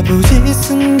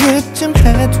바보짓은 그쯤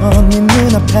해도 네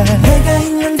눈앞에 내가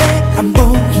있는데 안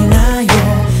보이나요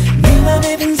네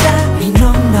맘에 빈자리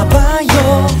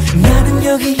넣나봐요 나는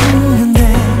여기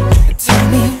있는데 Tell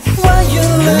me why you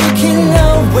looking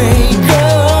away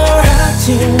girl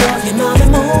아직 너의 맘의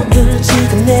문을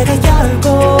지금 내가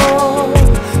열고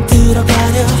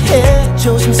들어가려 해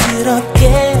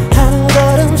조심스럽게 한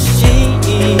걸음씩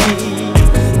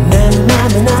내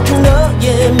맘은 아픈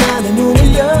너의 맘의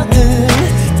문을 여는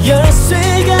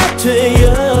열쇠가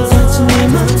되어 단지 네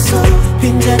맘속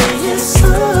빈자리에서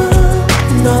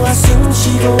너와 숨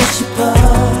쉬고 싶어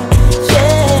yeah.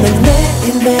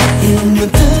 매일매일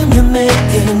눈 뜨면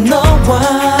매일 너와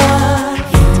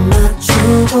입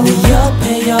맞추고 네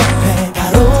옆에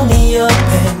바로 네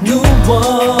옆에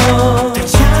누워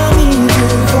잠이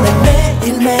들고 난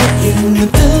매일매일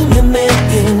눈 뜨면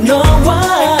매일 너와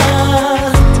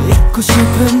잊고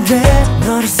싶은데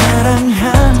너를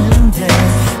사랑하는데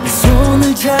내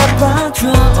손을 잡아줘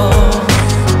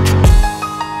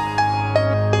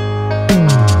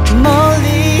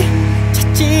멀리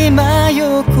찾지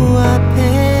마요 그 앞에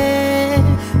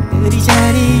늘 이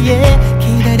자리에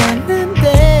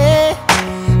기다렸는데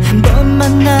한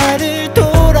번만 나를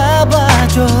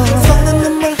돌아봐줘 서는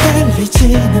눈물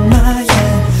흘리지는 마요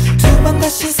두 번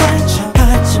다시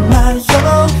상처받지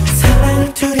마요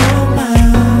사랑을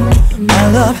두려워마요 My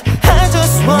love I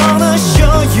just wanna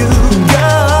show you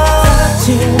girl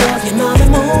지금 너의 맘의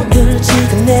문을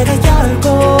지금 내가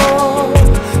열고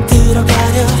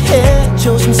들어가려 해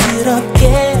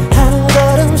조심스럽게 한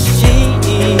걸음씩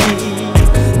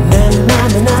내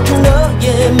맘에 아픈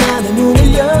너의 맘의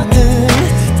문을 여는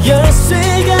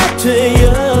열쇠가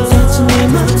되어 대체 네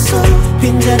맘속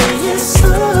빈자리에서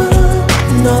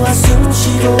너와 숨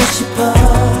쉬고 싶어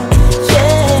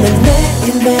yeah. 난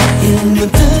매일매일 눈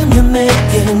뜨면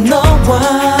매일 너와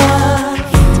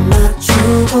입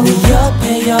맞추고 네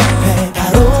옆에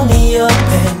바로 네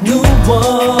옆에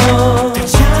누워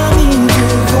잠이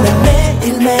들고 난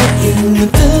매일매일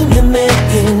눈 뜨면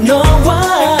매일 너와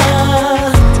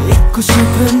잊고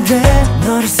싶은데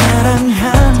너를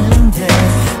사랑하는데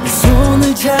내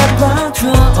손을 잡아줘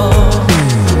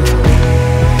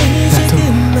이제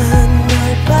그만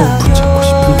날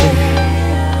봐요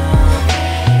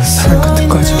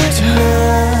붙잡고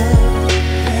싶은데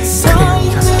사랑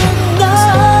끝까지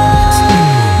가자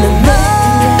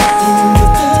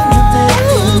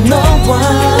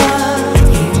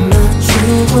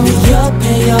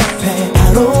네 옆에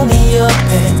바로 네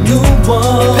옆에 누워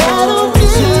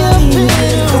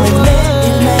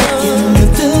매일매일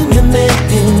눈 뜨면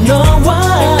매일 너와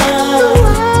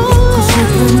잊고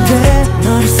싶은데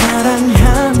너를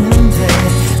사랑하는데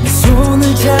내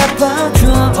손을 잡아줘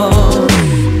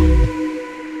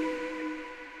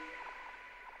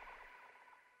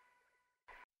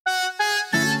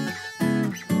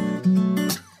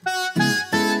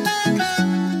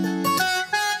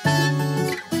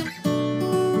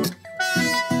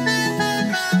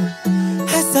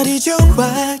햇살이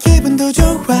좋아 기분도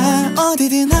좋아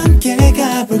어디든 함께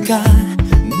가볼까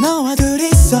너와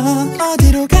둘이서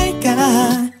어디로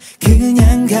갈까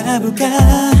그냥 가볼까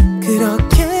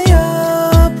그렇게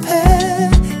옆에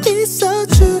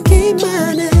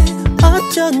있어주기만 해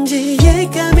어쩐지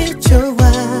예감이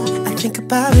좋아 I think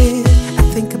about it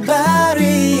I think about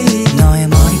it 너의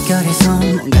머릿결에서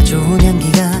뭔가 좋은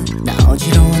향기가 나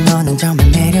어지러운 너는 정말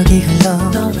매력이 흘러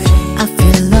I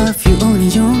feel love you 운이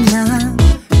좋은 나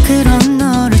그런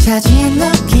너를 차지한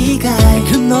럭키가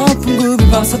그 높은 굽을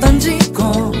벗어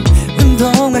던지고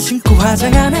운동화 신고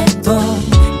화장 안 해도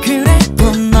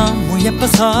그래도 너무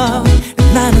예뻐서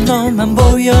나는 너만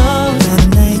보여 넌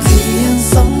나의 귀한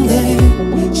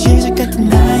Sunday 시작 같은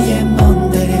나의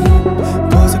Monday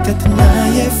보석 같은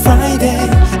나의 Friday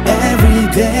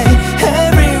Everyday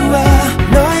everywhere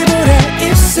너의 볼에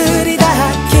입술이 다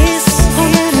kiss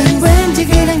오늘은 왠지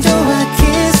그냥 좋아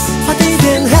kiss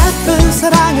어디든 happen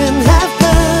사랑은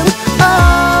happen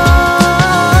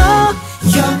oh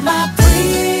You're my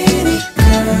pretty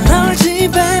girl 널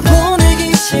집에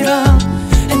보내기 싫어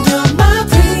And you're my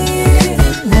pretty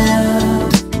love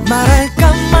말할까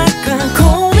말까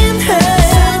고민해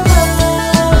I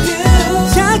love you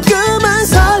자꾸만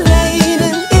설레이는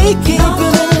이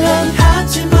기분을 넌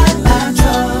하지 말아줘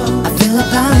I feel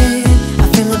about it I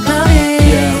feel about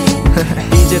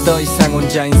it 이제 더 이상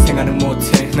혼자 인생하는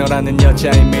못해 너라는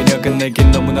여자의 매력은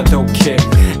내겐 너무나 독해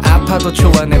아파도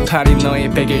좋아 내 팔이 너의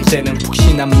베개일 때는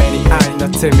푹신한 메리 아이 너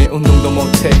때문에 운동도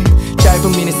못해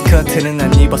짧은 미니스커트는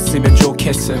안 입었으면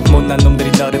좋겠어 못난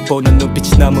놈들이 너를 보는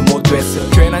눈빛이 너무 모두했어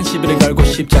괜한 시비를 걸고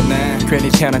싶잖아 괜히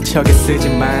태어난 척에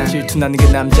쓰지만 질투나는 그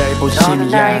남자의 너는 보심이야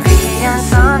나의 귀한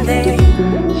Sunday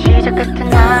시작 같은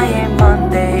나의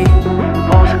Monday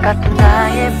보석 같은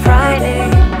나의 Friday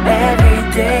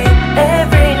Everyday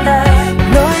every night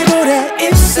너의 볼에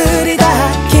입술이 다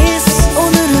kiss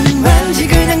오늘은 왠지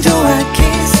그냥 좋아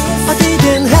kiss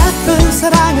어디든 happen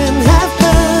사랑은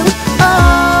happen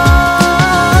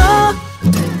oh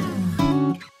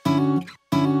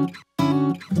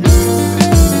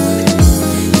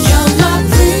You're my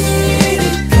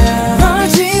pretty girl 널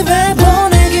집에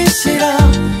보내기 싫어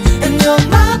And you're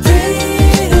my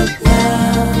pretty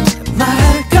love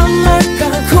말할까 말까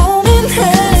고민해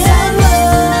I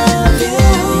love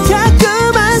you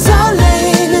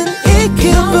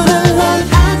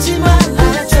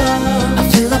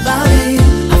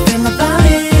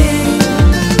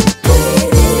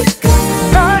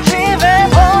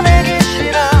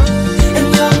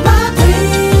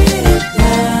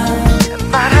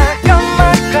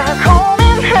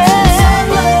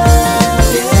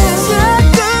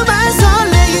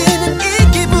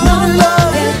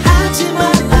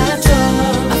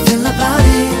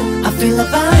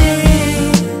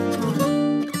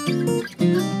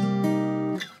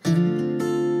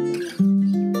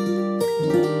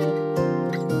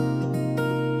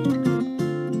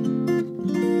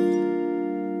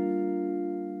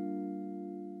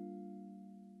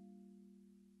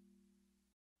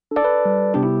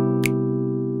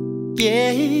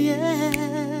Yeah, yeah.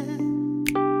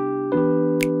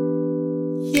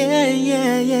 Yeah,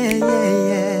 yeah, yeah, yeah,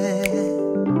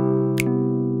 yeah.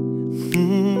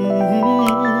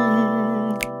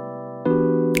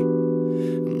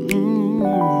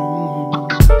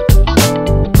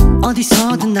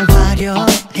 어디서든 날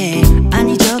화려해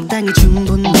아니 적당히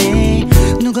충분해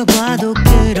누가 봐도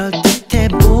그럴듯해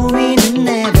보이는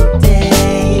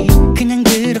everyday 그냥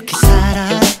그렇게 살아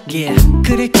yeah.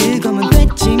 그래 그거면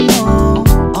됐지 뭐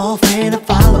All fan I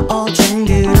follow all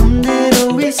trend 그런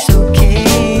대로 it's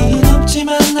okay 너는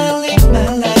없지만 I live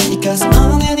my life because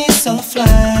only it's so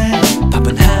fly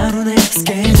바쁜 하루 내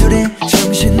스케줄에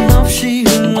정신없이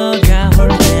흘러가 올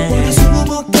때 우리 술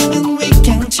먹다면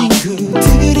위경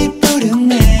친구들이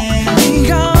부르네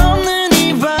네가 없는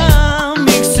이 밤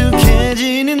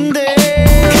익숙해지는데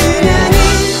그냥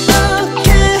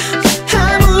이렇게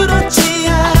아무렇지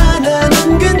않아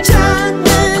넌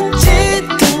괜찮은 짓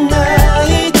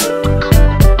tonight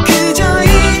그저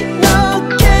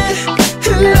이렇게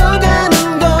흘러가는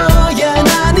거야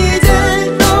난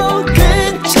이대로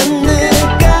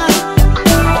괜찮을까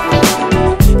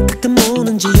가끔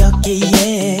오는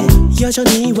지역기에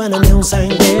여전히 완한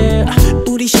형상들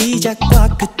우리 시작과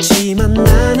끝이만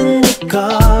나는 네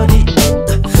거리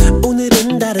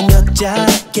오늘은 다른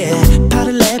여자께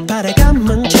팔을 내 팔에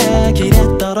감은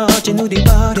책일에 떨어진 우리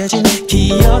버려진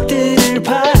기억들을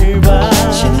밟아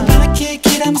신은 바라기에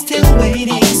길 I'm still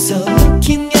waiting So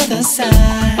looking at the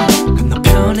side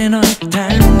건너편에 널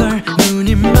닮은 걸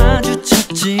눈이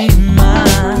마주쳤지만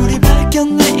우리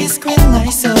발견내 is green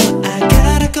light So I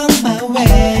gotta go my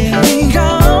way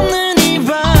네가 없는 이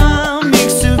밤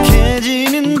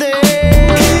익숙해지는데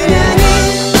그냥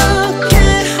이렇게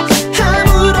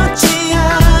아무렇지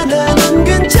않아 넌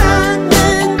괜찮은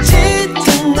짓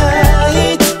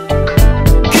tonight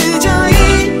그저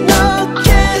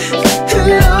이렇게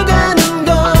흘러가는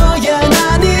거야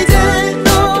난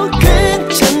이대로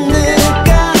괜찮을까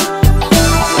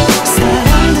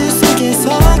사람들 속에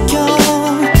섞여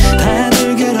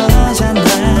다들 그러잖아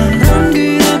넌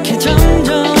그렇게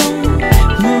점점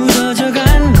무뎌져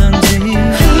갔는지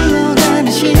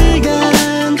흘러가는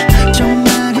시간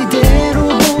정말 이대로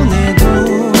보내도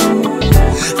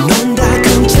넌 다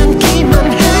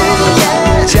괜찮기만 해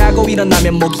yeah. 자고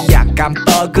일어나면 목이 약간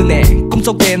뻐근해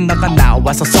꿈속에 너가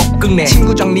나와서 속끝내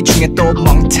친구 정리 중에 또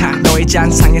멍탕 너의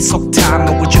잔상에 속탐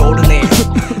너무 조르네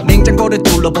냉장고를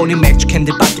둘러보니 맥주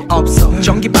캔들밖에 없어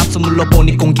전기밥솥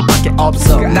눌러보니 공기밖에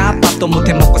없어 나 밥도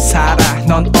못해 먹고 살아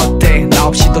넌 어때 나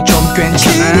없이도 좀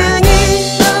괜찮아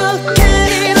그냥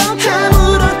이렇게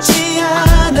아무렇지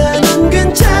않아 넌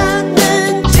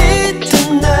괜찮은 짓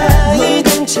tonight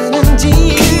괜찮은지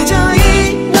그저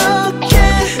이렇게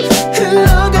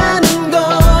흘러가는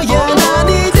거야 난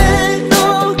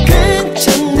이대로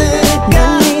괜찮을까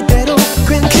난 이대로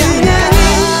괜찮아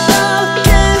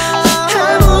이렇게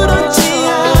아무렇지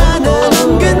않아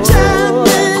넌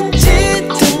괜찮은 짓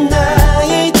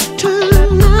tonight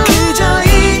그저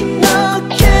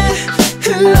이렇게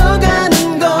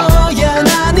흘러가는 거야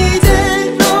난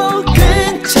이대로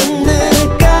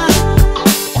괜찮을까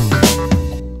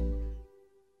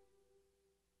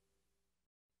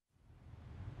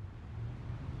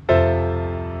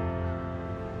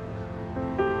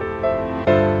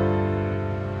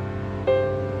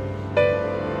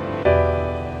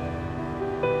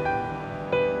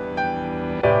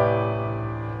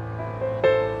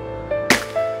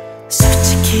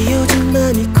솔직히 요즘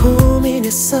많이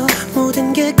고민했어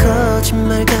모든 게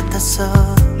거짓말 같았어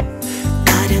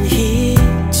아련히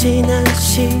지난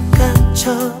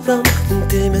시간처럼 눈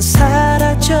뜨면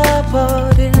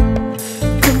사라져버린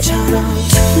꿈처럼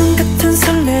첫눈 같은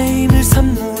설레임을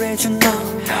선물해준 너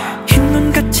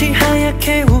흰눈같이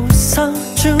하얗게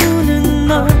웃어주는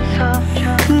너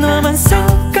너만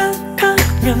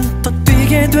생각하면 또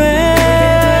뛰게 돼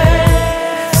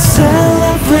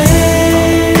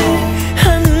Celebrate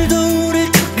하늘도 우릴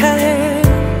축하해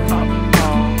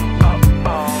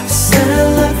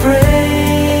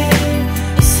Celebrate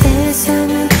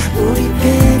세상은 우리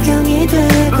배경이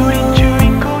되고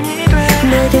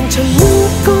내겐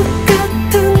천국꽃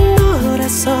같은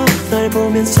너라서 널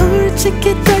보면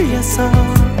솔직히 떨려서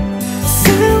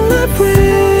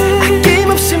Celebrate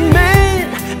아낌없이 매일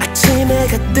아침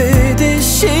해가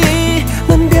뜨듯이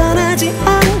넌 변하지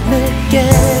않을게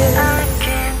I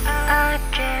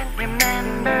can't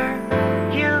remember.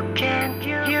 You can't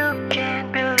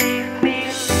believe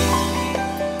me.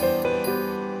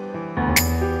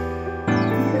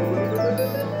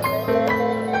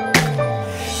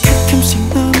 가끔씩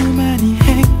너무 많이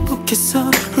행복해서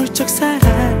훌쩍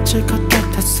사라질 것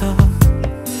같았어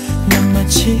난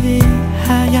마치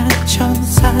하얀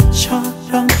천사처럼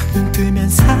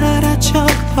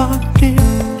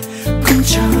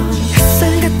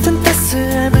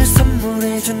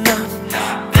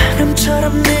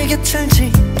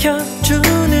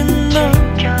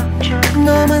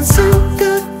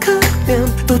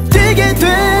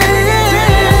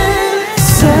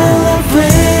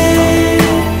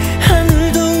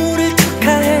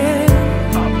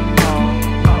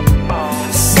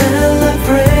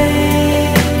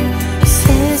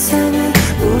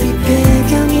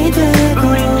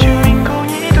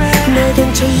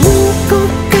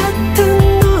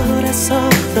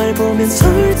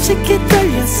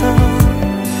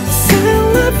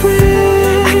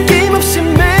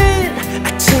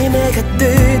아침해가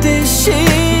뜨듯이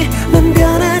넌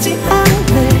변하지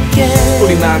않을게.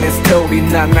 우리만의 스토리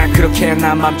난 그렇게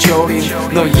난 맘졸인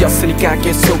너였으니까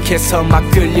계속해서 막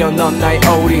끌려 넌 나의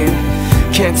올인.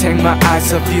 Can't take my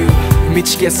eyes off you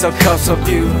미치겠어 cause of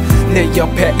you 내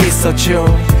옆에 있어줘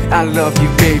I love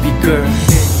you baby girl.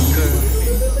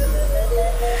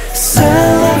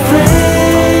 Celebrate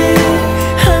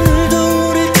하늘도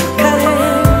우릴 축하해.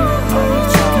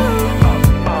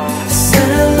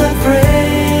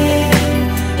 Celebrate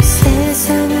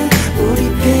세상은 우리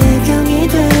배경이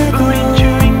되고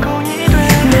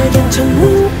내겐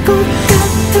천문꽃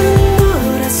같은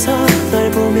너라서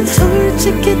널 보면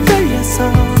솔직히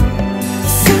떨려서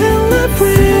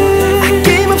Celebrate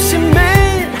아낌없이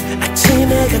매일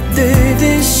아침해가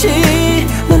뜨듯이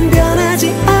넌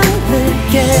변하지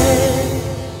않을게.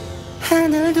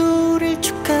 하늘도 우릴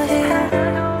축하해.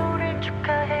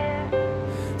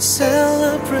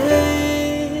 Celebrate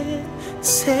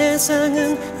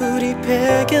세상은 우리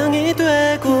배경이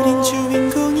되고 우린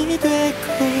주인공이 되고.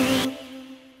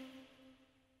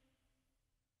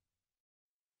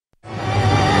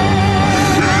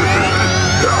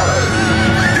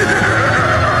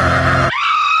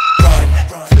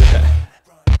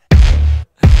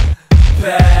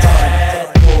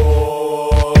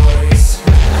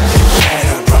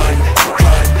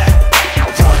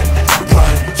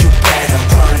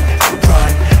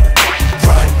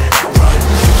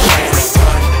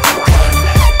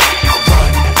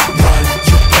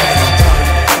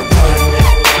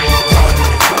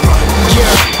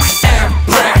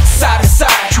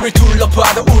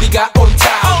 봐도 우리가 온타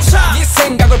네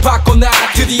생각을 바꿔 나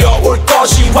드디어 올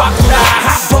것이 왔구나.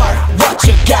 What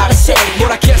you gotta say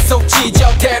뭐라 계속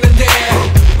지적대는데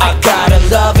I gotta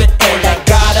love it and I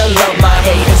gotta love my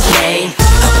haters name.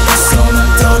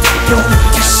 앞에서는 더듬고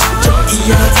다시 좀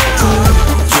이어지고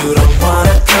You don't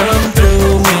wanna come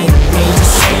through with me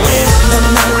just say it. 난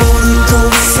날 모르고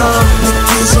있어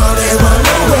늦기 전에 run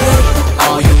away.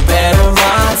 Oh you better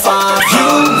run far.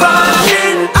 You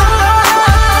running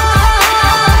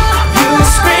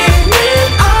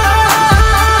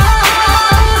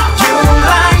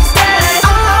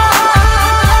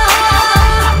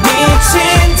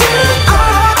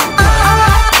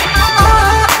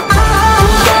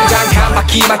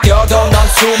기만 껴도 넌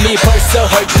숨이 벌써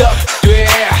헐떡돼.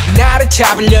 나를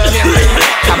잡으려면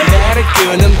카메라를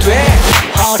끄는 돼.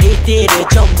 허리띠를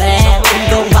좀매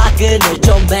운동화 끈을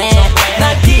좀매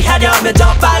날 피하려면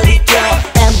더 빨리 뛰어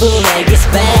Mblaq is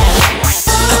bad.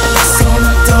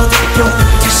 앞에서는 더듬고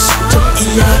다시 좀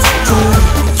이어지고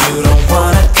You don't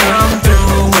wanna come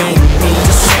through with me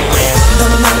just say it. 넌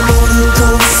날 모르고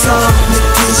있어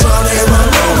늦기 전에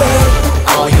run away.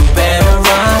 Oh you better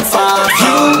run far.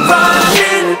 You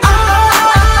running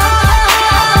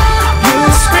You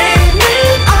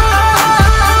screaming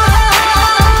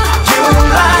You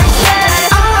like that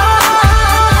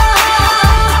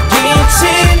미친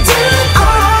듯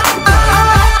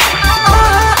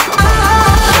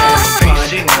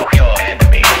Facing your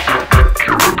enemy.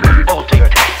 Alter your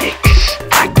tactics.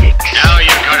 Now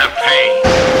you're gonna pay.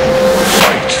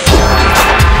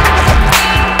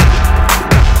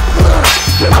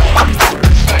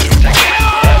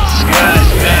 That's good,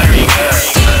 very good.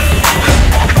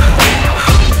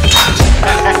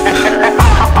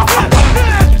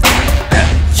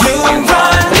 You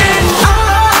running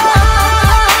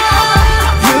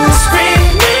You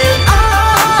screaming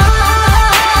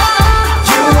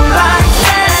You like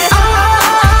that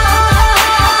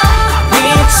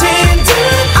미친 듯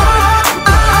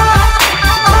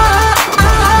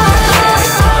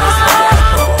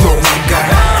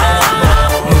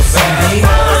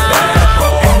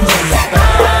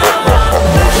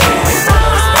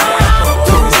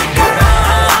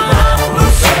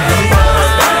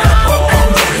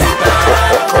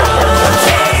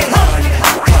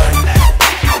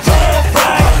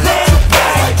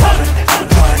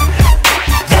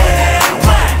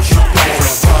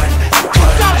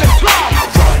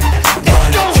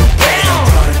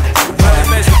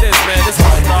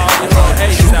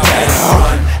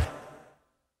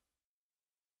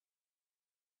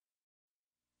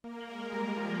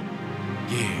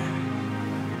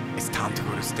Yeah, it's time to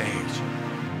go to stage.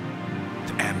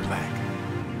 To Mblaq.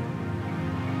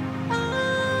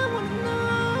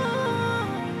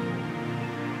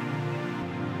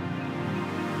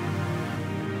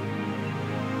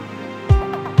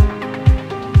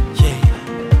 Yeah.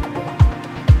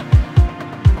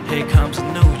 Here comes a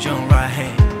new joint right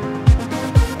here.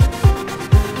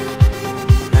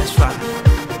 That's right.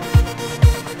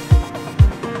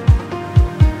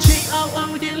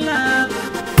 G.O.O.D Luv.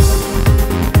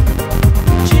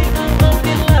 G.O.O.D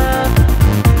Luv.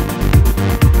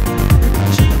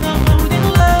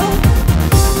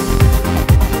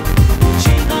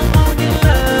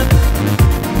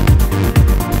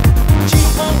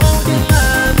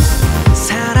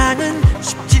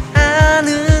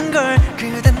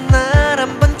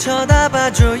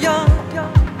 쳐다봐줘요.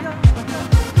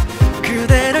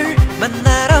 그대를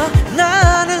만나러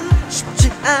나는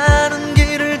쉽지 않은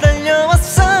길을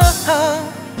달려왔어.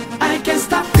 I can't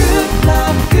stop good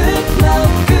love, good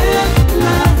love, good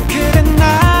love. 그대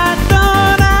날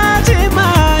떠나지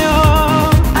마요.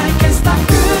 I can't stop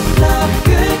good love,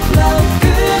 good love,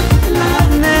 good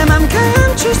love. 내 맘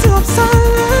감출 수 없어.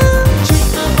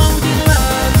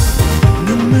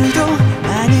 눈물도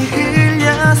많이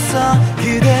흘렸어.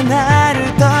 그대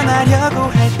나를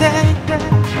떠나려고 할 때.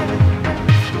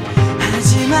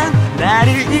 하지만 나를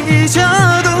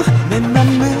잊어도 내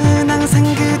맘은 항상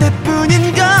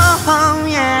그대뿐인 걸.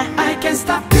 Yeah. I can't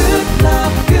stop good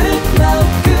love, good love,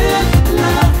 good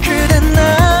love. 그대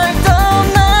날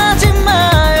떠나지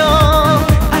마요.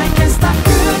 I can't stop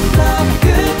good love,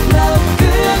 good love,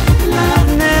 good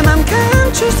love. 내 맘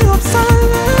감출 수 없어.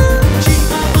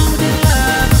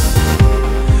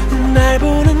 날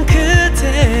보는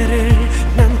그대를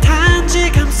난 단지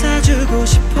감싸주고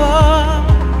싶어.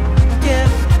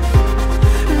 Yeah.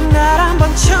 날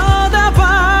한번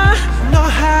쳐다봐. 너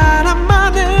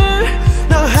하나만을,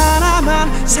 너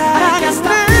하나만 사랑해.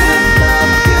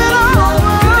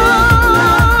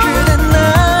 그대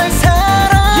날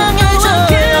사랑해줘요.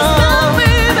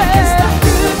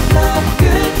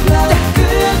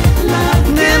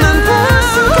 내 맘 볼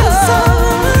수 있어.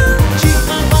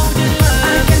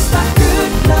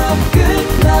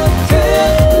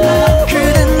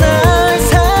 그대 날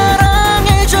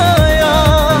사랑해줘요.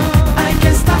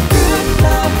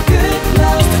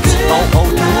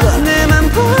 내 맘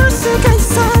볼 수가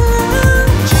있어.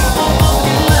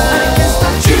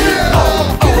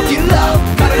 G.O.O.D Luv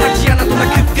말을 하지 않아도 나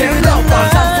그대로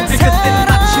산속에 그때는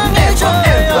마침내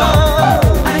forever.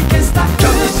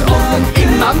 견딜 수 없는 이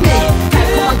맘이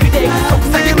달콤한 그대의 그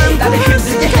속삭임이 나를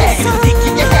흔들게 해. 그리고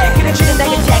느끼게 해. 그래 주는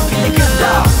나의 근데 그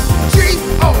love.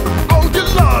 G.O.O.D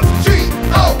Luv,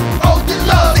 G.O.O.D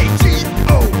Luv, say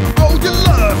G.O.O.D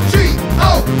Luv,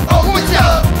 G.O.O.D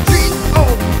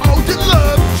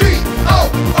Luv,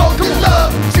 G.O.O.D Luv,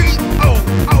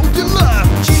 G.O.O.D Luv,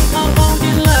 G.O.O.D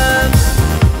Luv.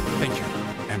 Thank you.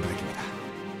 Mblaq입니다.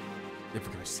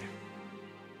 예쁘게 봐주세요.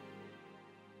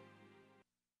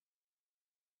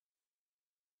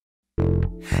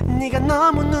 네가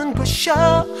너무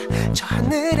눈부셔. 저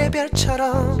하늘의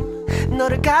별처럼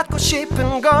너를 갖고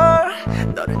싶은 걸.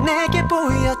 너를 내게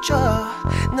보여줘.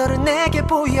 너를 내게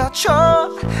보여줘.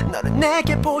 너를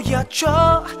내게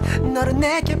보여줘. 너를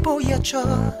내게 보여줘.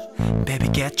 Baby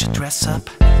get your dress up.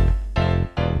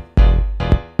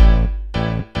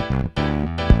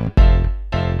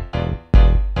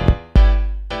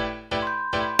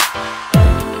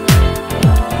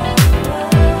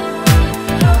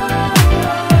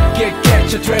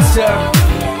 Get your dress up.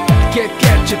 Get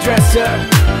your dress up.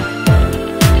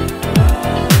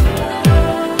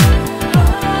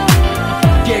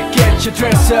 Get your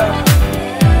dress up.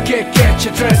 Get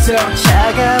your dress up.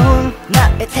 차가운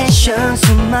나의 텐션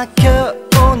숨막혀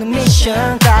오는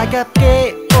미션.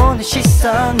 따갑게 오는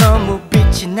시선 너무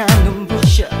빛이 나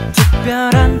눈부셔.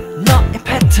 특별한 너의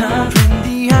패턴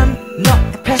트렌디한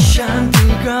너의 패션.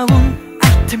 뜨거운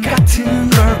아이템 같은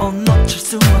걸 놓칠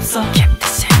수 없어. Keep the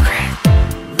secret.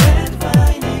 Red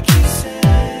wine의 기세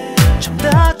좀 더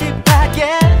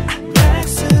딥하게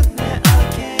약속 내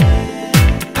어깨.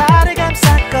 그 팔을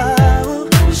감싸고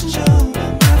훨씬 좋은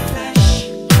my flesh.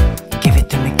 Give it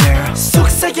to me girl.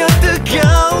 속삭여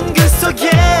뜨거운 그 속에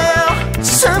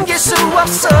숨길 수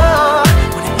없어.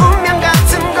 우리 운명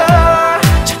같은 걸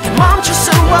절대 멈출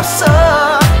수 없어.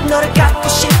 너를 갖고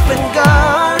싶은 걸.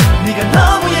 네가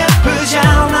너무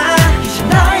예쁘잖아. 이제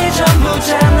나의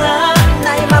전부잖아.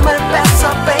 나의 맘을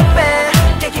뺐어 baby.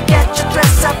 Get your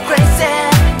dress up crazy.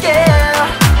 Yeah,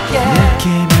 yeah.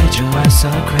 느낌이 좋아서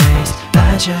crazy.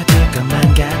 빠져들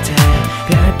것만 같아.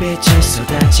 별빛이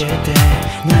쏟아질 때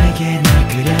너에게 날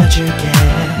그려줄게.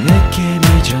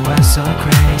 느낌이 좋아서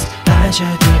crazy.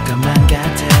 빠져들 것만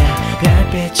같아.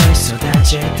 별빛이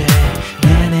쏟아질 때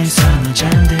내 내 손을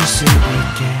잠들 수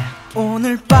있게.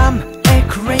 오늘 밤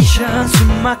데코레이션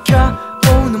숨막혀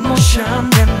오는 모션.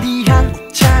 댄디한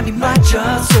옷차림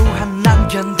맞춰 소한 난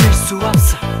견딜 수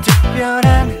없어.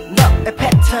 특별한 너의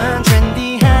패턴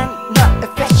트렌디한 너의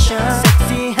패션.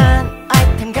 섹시한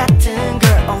아이템 같은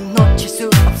걸 놓칠 수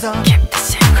없어. Keep the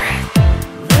secret.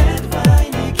 Red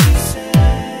wine의 기세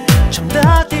좀 더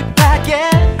딥하게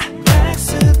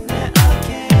약속 내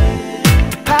어깨.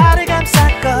 그 팔을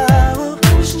감싸고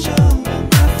훨씬 좋은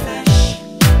my flesh.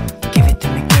 Give it to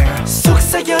me girl.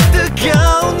 속삭여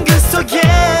뜨거운 그 속에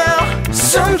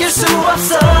숨길 수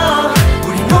없어.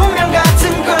 우리 운명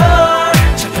같은 걸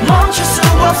절대 멈출 수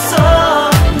없어.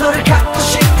 너를 갖고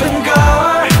싶은 걸.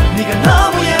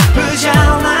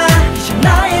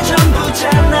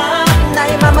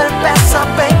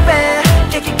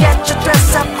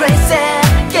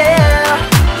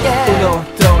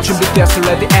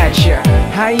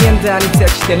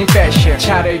 때는 패션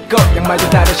차려입고 양말도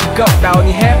다르시고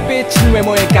나오니 햇빛은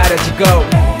외모에 가려지고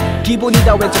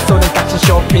기본이다 왼쪽 손은 깍진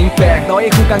쇼핑백 너의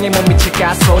후광에 못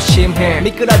미칠까 소심해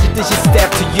미끄러지듯이 step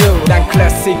to you 난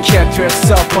클래식해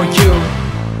dress up for you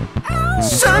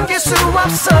숨길 수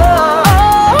없어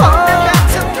혼내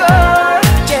같은 걸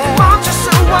멈출 수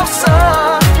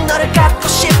없어 너를 갖고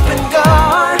싶은 걸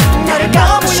너를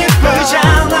너무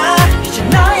예쁘잖아 이제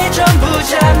너의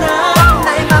전부잖아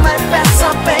나의 맘을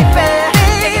뺐어 baby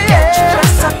내게 get you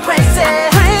dressed up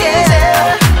crazy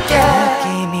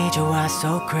느낌이 좋아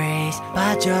so crazy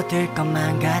빠져들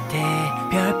것만 같아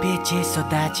별빛이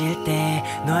쏟아질 때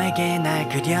너에게 날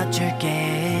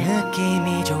그려줄게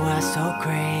느낌이 좋아 so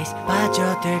crazy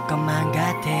빠져들 것만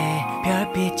같아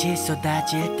별빛이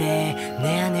쏟아질 때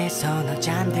내 안에서 너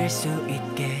잠들 수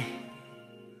있게